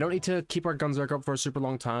 We don't need to keep our Gun-Zerk up for a super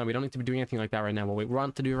long time. We don't need to be doing anything like that right now. What we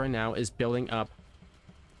want to do right now is building up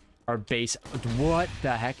our base. What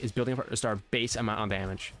the heck is building up just our base amount of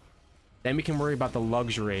damage? Then we can worry about the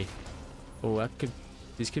luxury. Oh,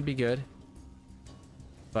 these could be good.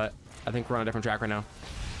 But I think we're on a different track right now.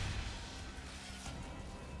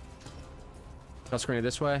 Let's screen it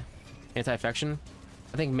this way. Anti-infection.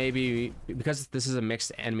 I think maybe because this is a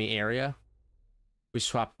mixed enemy area, we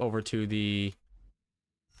swap over to the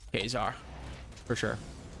Kazar for sure.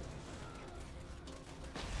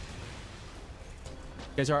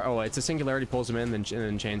 Kazar. Oh, it's a singularity, pulls him in, and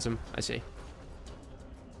then chains him. I see.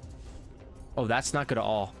 Oh, that's not good at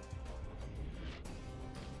all.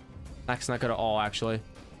 That's not good at all, actually.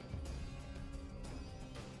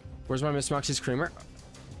 Where's my Miss Moxie's Creamer?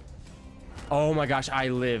 Oh my gosh, I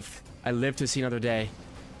live. I live to see another day.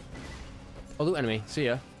 Oh, loot enemy. See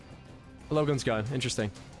ya. Logan's gun.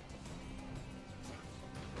 Interesting.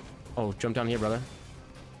 Oh, jump down here, brother.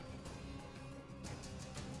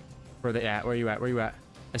 Where are they at? Where are you at? Where are you at?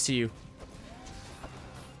 I see you.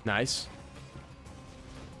 Nice.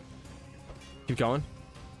 Keep going.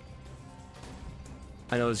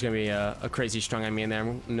 I know there's gonna be a crazy strong enemy in there.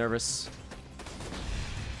 I'm nervous.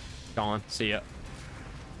 Gone. See ya.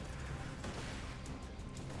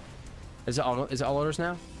 Is it all orders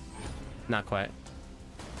now? Not quite.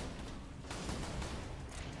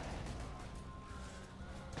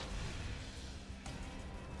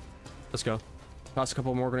 Let's go. Toss a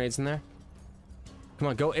couple more grenades in there. Come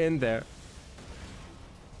on, go in there.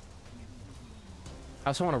 I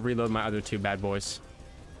also want to reload my other two bad boys.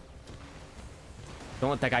 Don't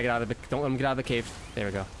let that guy get out of the... Don't let him get out of the cave. There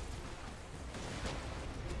we go.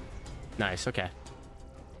 Nice, okay.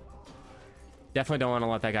 Definitely don't want to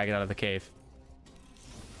let that guy get out of the cave.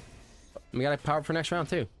 We got a power up for next round,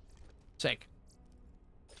 too. Sick.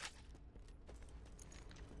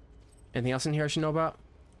 Anything else in here I should know about?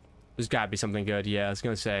 There's gotta be something good. Yeah, I was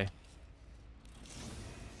gonna say.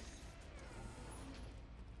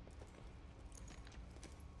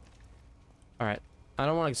 Alright. I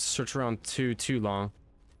don't want to search around too long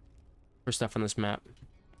for stuff on this map.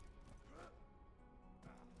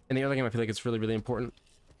 In the early game, I feel like it's really, really important.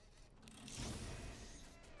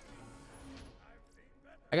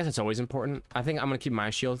 I guess it's always important. I think I'm gonna keep my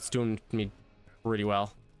shield. It's doing me pretty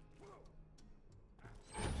well.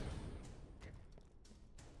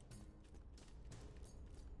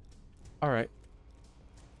 All right.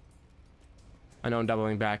 I know I'm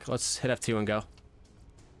doubling back. Let's hit F2 and go.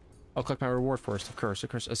 I'll collect my reward first, of course. Of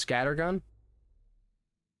course, a scatter gun.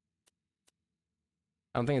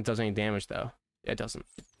 I don't think it does any damage though. Yeah, it doesn't.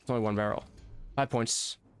 It's only one barrel. 5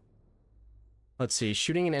 points. Let's see.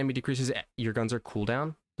 Shooting an enemy decreases your Gun-Zerk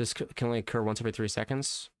cooldown. This can only occur once every 3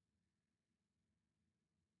 seconds.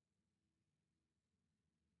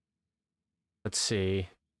 Let's see.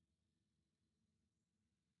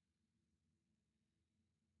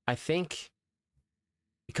 I think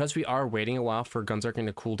because we are waiting a while for Gun-Zerking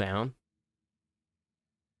to cool down,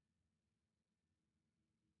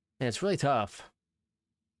 and it's really tough.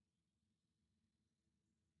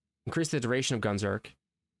 Increase the duration of Gun-Zerk.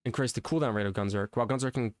 Increase the cooldown rate of Gun-Zerk. While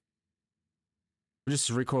Gun-Zerking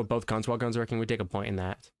reduces recoil of both guns while Gun-Zerking, we take a point in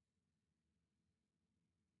that.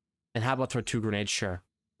 And how about throw 2 grenades? Sure.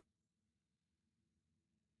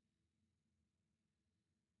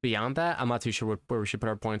 Beyond that, I'm not too sure where we should put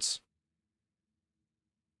our points.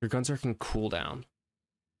 Your Gun-Zerking cooldown.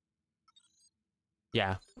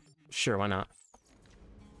 Yeah, sure, why not?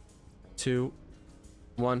 2,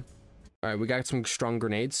 1. Alright, we got some strong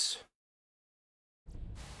grenades.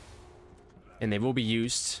 And they will be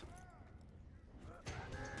used.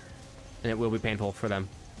 And it will be painful for them.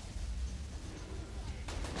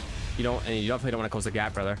 You definitely don't want to close the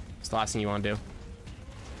gap, brother. It's the last thing you want to do.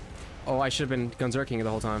 Oh, I should have been Gun-Zerking the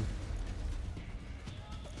whole time.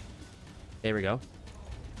 There we go.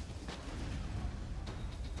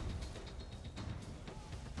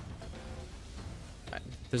 Right,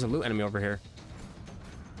 there's a loot enemy over here.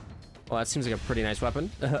 Well, that seems like a pretty nice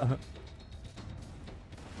weapon.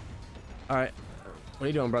 Alright. What are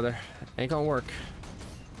you doing, brother? Ain't gonna work.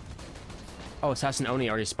 Oh, Assassin Oni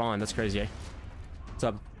already spawned. That's crazy. What's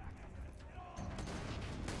up?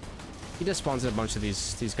 He just spawns in a bunch of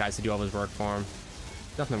these guys to do all his work for him.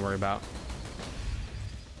 Nothing to worry about.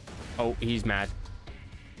 Oh, he's mad.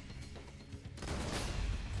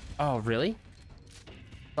 Oh, really?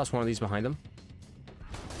 Lost one of these behind him.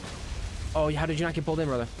 Oh, how did you not get pulled in,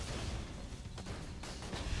 brother?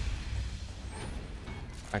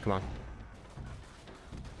 Alright, come on.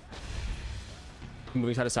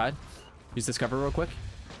 Moving side to side. Use this cover real quick.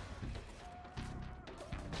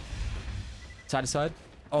 Side to side.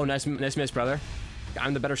 Oh, nice miss, brother.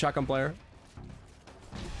 I'm the better shotgun player.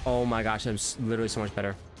 Oh my gosh, I'm literally so much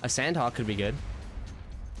better. A Sandhawk could be good.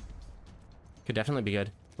 Could definitely be good.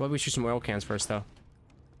 Why don't we shoot some oil cans first, though?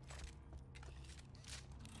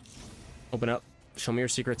 Open up. Show me your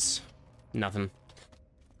secrets. Nothing.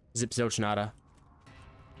 Zip zilch nada.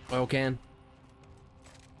 Oil can.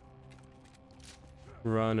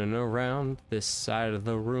 Running around this side of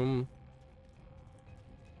the room.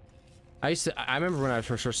 I remember when I was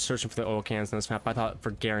first searching for the oil cans on this map, I thought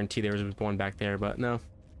for guarantee there was one back there, but no.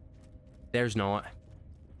 There's not.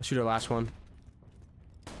 Let's shoot our last one.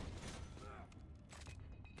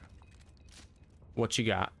 What you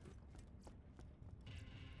got?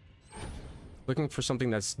 Looking for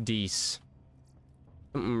something that's decent.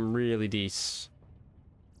 Something really decent.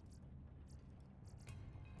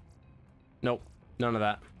 Nope. None of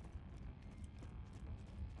that.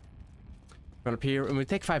 Run up here, and we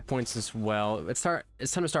take 5 points as well. It's time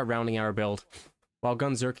to start rounding out our build. While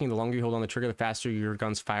Gun-Zerking, the longer you hold on the trigger, the faster your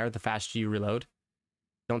guns fire, the faster you reload.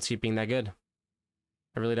 Don't see it being that good.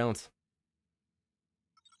 I really don't.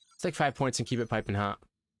 Let's take 5 points and keep it piping hot.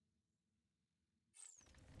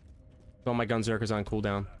 While my Gun-Zerker's on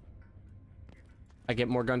cooldown. I get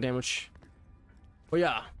more gun damage. Oh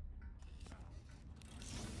yeah.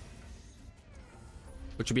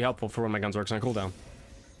 Which would be helpful for when my Gun-Zerker's on cooldown.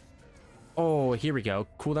 Oh, here we go.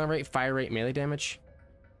 Cooldown rate, fire rate, melee damage.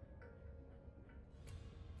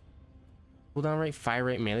 Cooldown rate, fire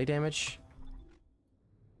rate, melee damage.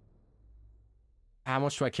 How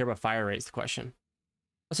much do I care about fire rate is the question.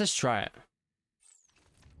 Let's just try it.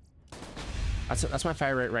 That's my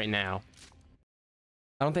fire rate right now.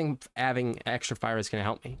 I don't think having extra fire is going to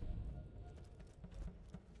help me.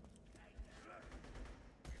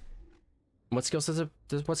 What skills does it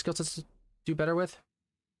do better with?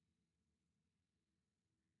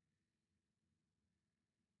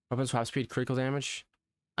 Weapon swap speed, critical damage.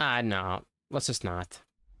 No. Let's just not.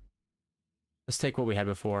 Let's take what we had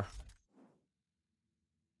before.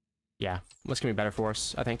 Yeah, what's gonna be better for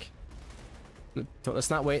us, I think. Let's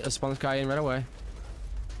not wait. Let's spawn this guy in right away.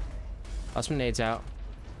 Toss some nades out.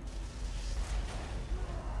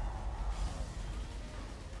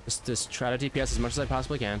 Just try to DPS as much as I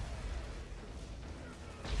possibly can.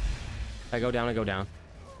 If I go down, I go down.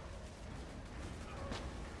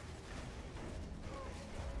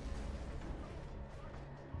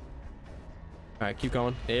 Alright, keep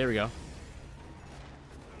going. There we go.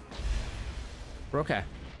 We're okay.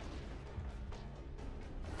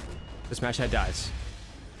 The smash head dies.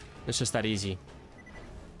 It's just that easy.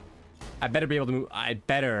 I better be able to move.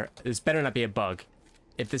 This better not be a bug.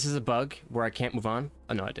 If this is a bug where I can't move on.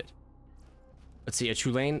 Oh, no, I did. Let's see. A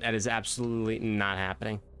true lane? That is absolutely not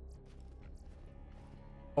happening.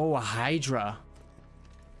 Oh, a Hydra.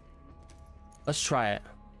 Let's try it.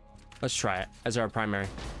 Let's try it as our primary.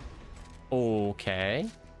 Okay.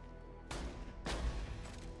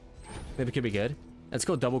 Maybe it could be good. Let's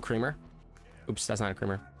go double creamer. Oops, that's not a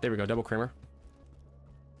creamer. There we go, double creamer.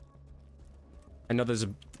 I know there's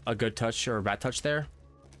a good touch or a bad touch there,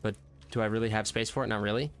 but do I really have space for it? Not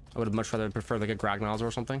really. I would have much rather preferred like a Grog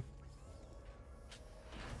or something.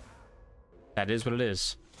 That is what it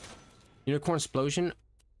is. Unicorn Explosion.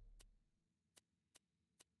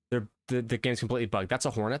 The game's completely bugged. That's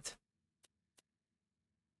a Hornet.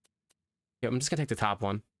 Yeah, I'm just gonna take the top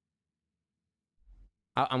one.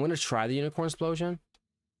 I'm gonna try the Unicorn Explosion.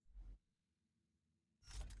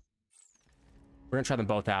 We're gonna try them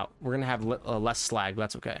both out. We're gonna have less slag, but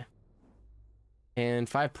that's okay. And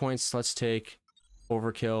 5 points. Let's take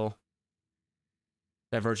Overkill,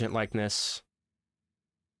 Divergent Likeness,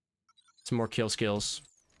 some more kill skills.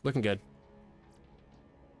 Looking good.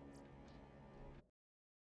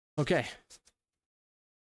 Okay.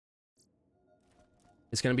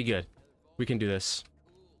 It's gonna be good. We can do this.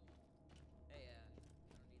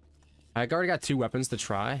 I already got 2 weapons to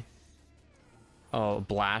try. Oh, a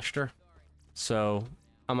blaster. So,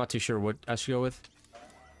 I'm not too sure what I should go with.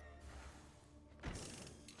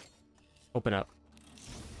 Open up.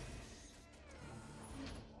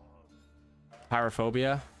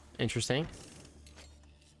 Pyrophobia. Interesting.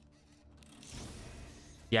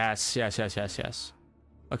 Yes, yes, yes, yes, yes.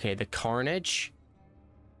 Okay, the Carnage.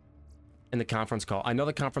 And the Conference Call. I know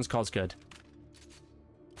the Conference Call is good.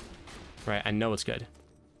 Right, I know it's good.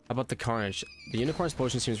 How about the Carnage? The Unicorn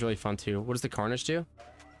Explosion seems really fun too. What does the Carnage do?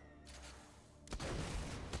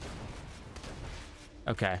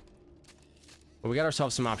 Okay. Well, we got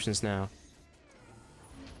ourselves some options now.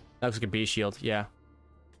 That looks like a B shield, yeah.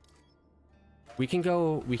 We can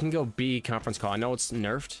go B Conference Call. I know it's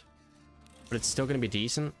nerfed, but it's still gonna be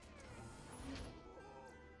decent.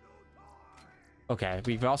 Okay,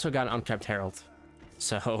 we've also got an Unkept Herald.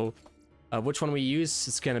 So, which one we use,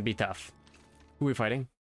 it's gonna be tough. Who are we fighting?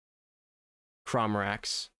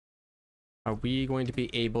 Cromrax. Are we going to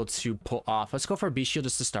be able to pull off? Let's go for a B shield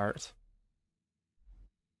just to start.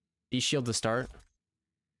 B shield to start.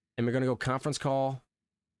 And we're gonna go Conference Call.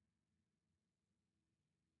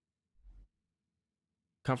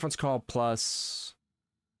 Conference Call plus...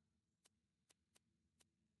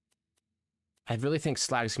 I really think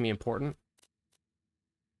Slag's gonna be important.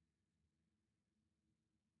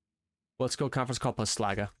 Let's go Conference Call plus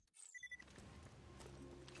Slaga.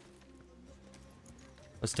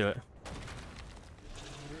 Let's do it.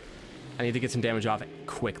 I need to get some damage off it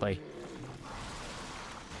quickly.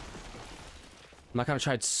 I'm not gonna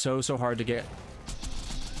try so hard to get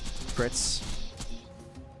crits.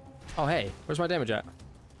 Oh, hey, where's my damage at?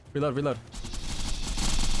 Reload, reload.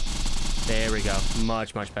 There we go.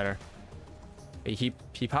 Much better. He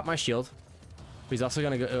popped my shield. But he's also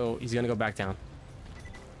gonna go. Oh, he's gonna go back down.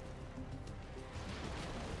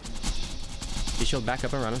 He shield back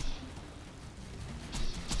up and running.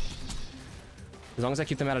 As long as I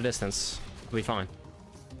keep them at a distance, we'll be fine.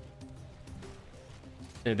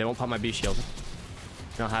 And they won't pop my B shield.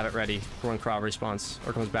 And I'll have it ready for when Krav respawns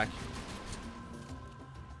or comes back.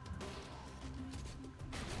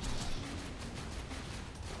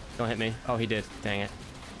 Don't hit me. Oh, he did. Dang it.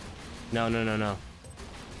 No, no, no, no.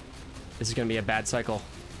 This is gonna be a bad cycle.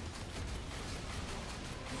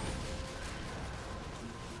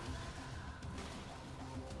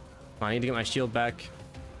 I need to get my shield back.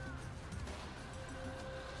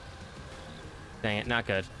 Dang it, not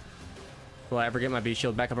good. Will I ever get my B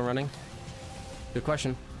shield back up and running? Good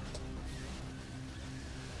question.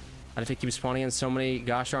 I have to keep spawning in so many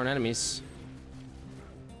gosh darn enemies.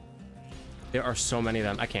 There are so many of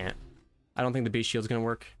them. I can't. I don't think the B shield's gonna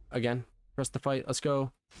work again for us to fight. Let's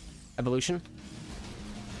go. Evolution.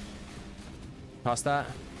 Toss that.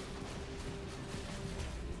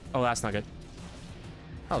 Oh, that's not good.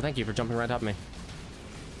 Oh, thank you for jumping right up me.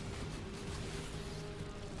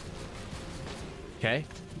 Okay.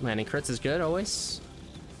 Landing crits is good always.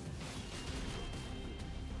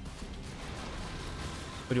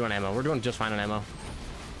 What do you want ammo? We're doing just fine on ammo.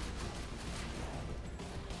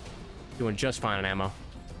 Doing just fine on ammo.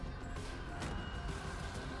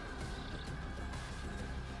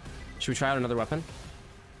 Should we try out another weapon?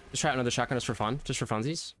 Just try out another shotgun just for fun. Just for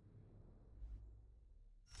funsies.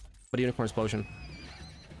 What a unicorn explosion.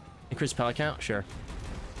 Increase pellet count? Sure.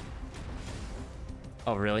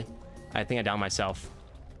 Oh, really? I think I downed myself.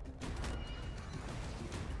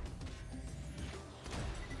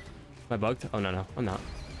 Am I bugged? Oh, no, I'm not.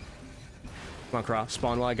 Come on, Croft.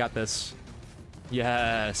 Spawn while I got this.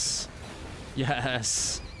 Yes.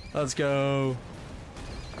 Yes. Let's go.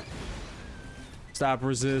 Stop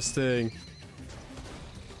resisting.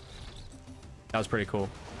 That was pretty cool.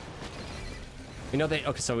 We know they...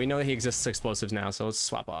 Okay, so we know that he exists explosives now, so let's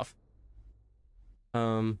swap off.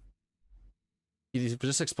 These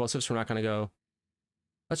just explosives, we're not gonna go.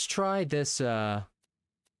 Let's try this, I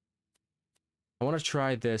want to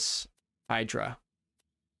try this Hydra.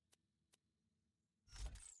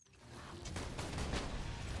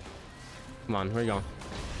 Come on, where are you going?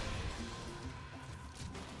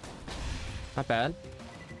 Not bad.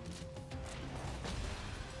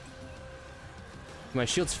 My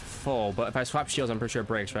shield's full, but if I swap shields, I'm pretty sure it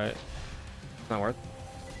breaks, right? Not worth.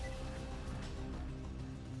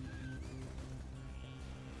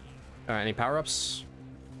 All right, any power-ups?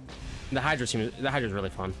 The Hydra's really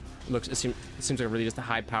fun. It seems like really just a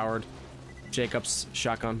high-powered Jacob's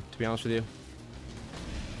shotgun, to be honest with you.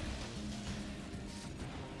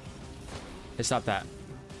 Hey, stop that.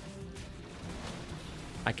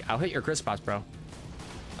 I'll hit your crit spots, bro.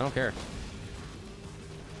 I don't care.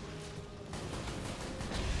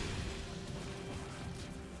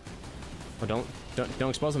 Oh, don't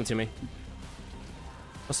expose them to me.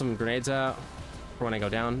 Put some grenades out for when I go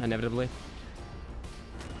down, inevitably.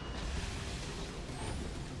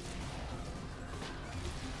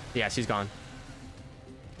 Yes, he's gone.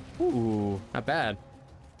 Ooh, not bad.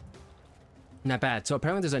 Not bad. So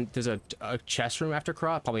apparently there's a chest room after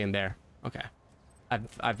Craw, probably in there. Okay.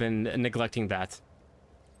 I've been neglecting that.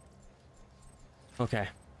 Okay.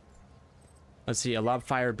 Let's see, a lob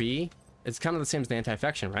fire B. It's kind of the same as the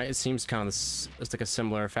anti-infection, right? It seems kind of it's like a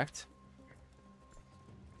similar effect.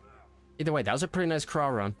 Either way, that was a pretty nice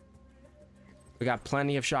crawl run. We got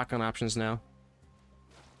plenty of shotgun options now.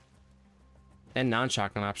 And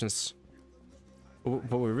non-shotgun options.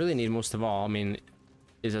 What we really need most of all, I mean,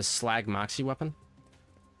 is a slag moxie weapon.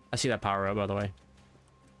 I see that power up, by the way.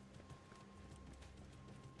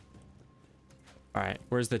 Alright,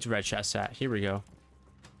 where's the red chest at? Here we go.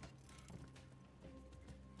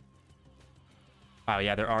 Wow,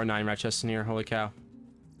 yeah, there are 9 red chests in here. Holy cow.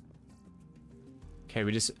 Okay,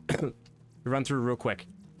 we just we run through real quick.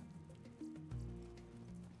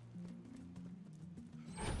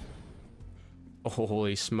 Oh,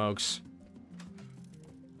 holy smokes.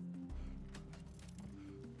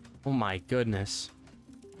 Oh my goodness.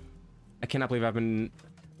 I cannot believe I've been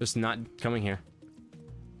just not coming here.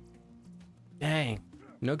 Dang.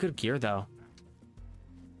 No good gear, though.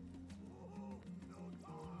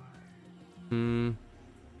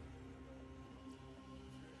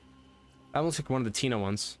 That looks like one of the Tina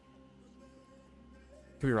ones.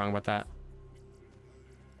 Could be wrong about that.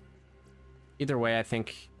 Either way, I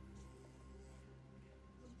think...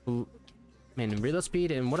 Man, reload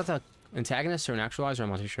speed and what are the antagonists or an actualizer? I'm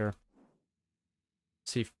not too sure.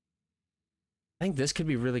 Let's see. I think this could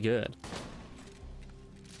be really good.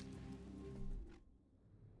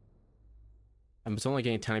 It's only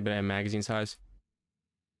getting a tiny bit of magazine size.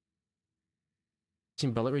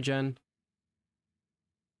 Seen bullet regen.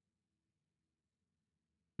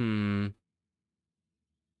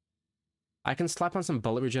 I can slap on some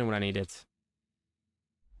bullet regen when I need it.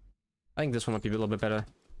 I think this one might be a little bit better.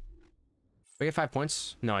 We get 5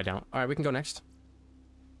 points? No, I don't. Alright, we can go next.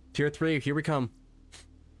 Tier 3, here we come.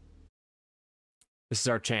 This is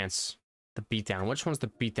our chance. The beatdown. Which one's the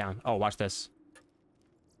beatdown? Oh, watch this.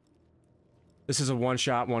 This is a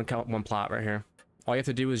one-shot, one plot right here. All you have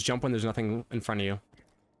to do is jump when there's nothing in front of you.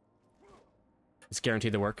 It's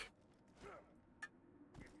guaranteed to work.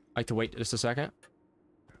 I like to wait just a second.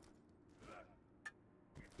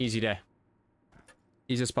 Easy day.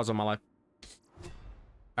 Easiest puzzle of my life.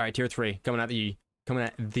 Alright, tier 3. Coming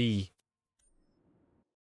at the...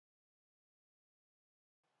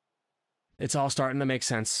 It's all starting to make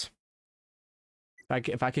sense.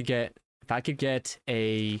 If I could get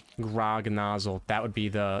a grog nozzle, that would be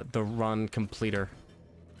the run completer.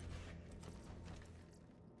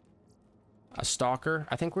 A stalker.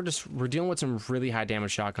 I think we're dealing with some really high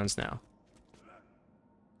damage shotguns now.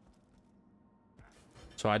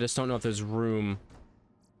 So I just don't know if there's room.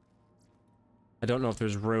 I don't know if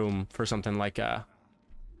there's room for something like a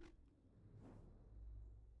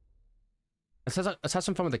Let's have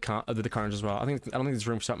some fun with the carnage as well. I don't think there's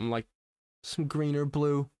room for something like some green or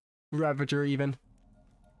blue Ravager even.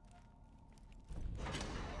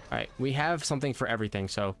 All right, we have something for everything.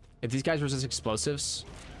 So if these guys resist explosives,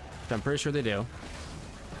 which I'm pretty sure they do.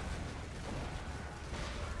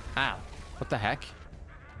 Ow! What the heck?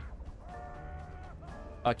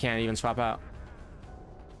 I can't even swap out.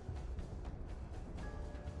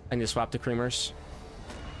 I need to swap to creamers.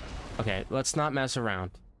 Okay, let's not mess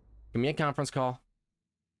around. Give me a conference call.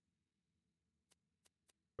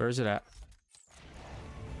 Where is it at?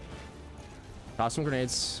 Toss some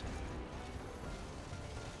grenades.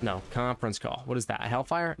 No, conference call. What is that? A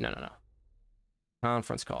Hellfire? No.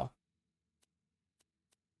 Conference call.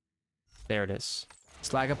 There it is.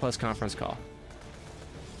 Slagga plus conference call.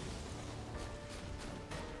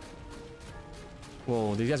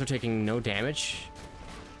 Whoa, these guys are taking no damage.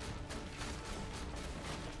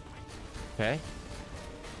 Okay.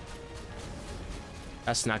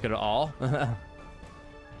 That's not good at all.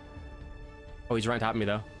 Oh, he's right on top of me,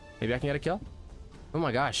 though. Maybe I can get a kill? Oh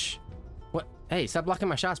my gosh. What? Hey, stop blocking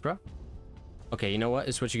my shots, bro. Okay, you know what?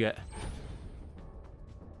 It's what you get.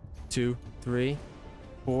 2, 3,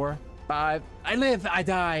 4, 5. I live! I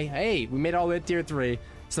die! Hey, we made it all the way to tier 3.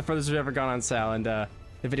 It's the furthest we've ever gone on sale, and the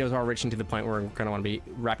videos are reaching to the point where we're gonna want to be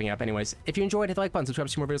wrapping up anyways. If you enjoyed, hit the like button, subscribe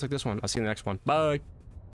to see more videos like this one. I'll see you in the next one. Bye!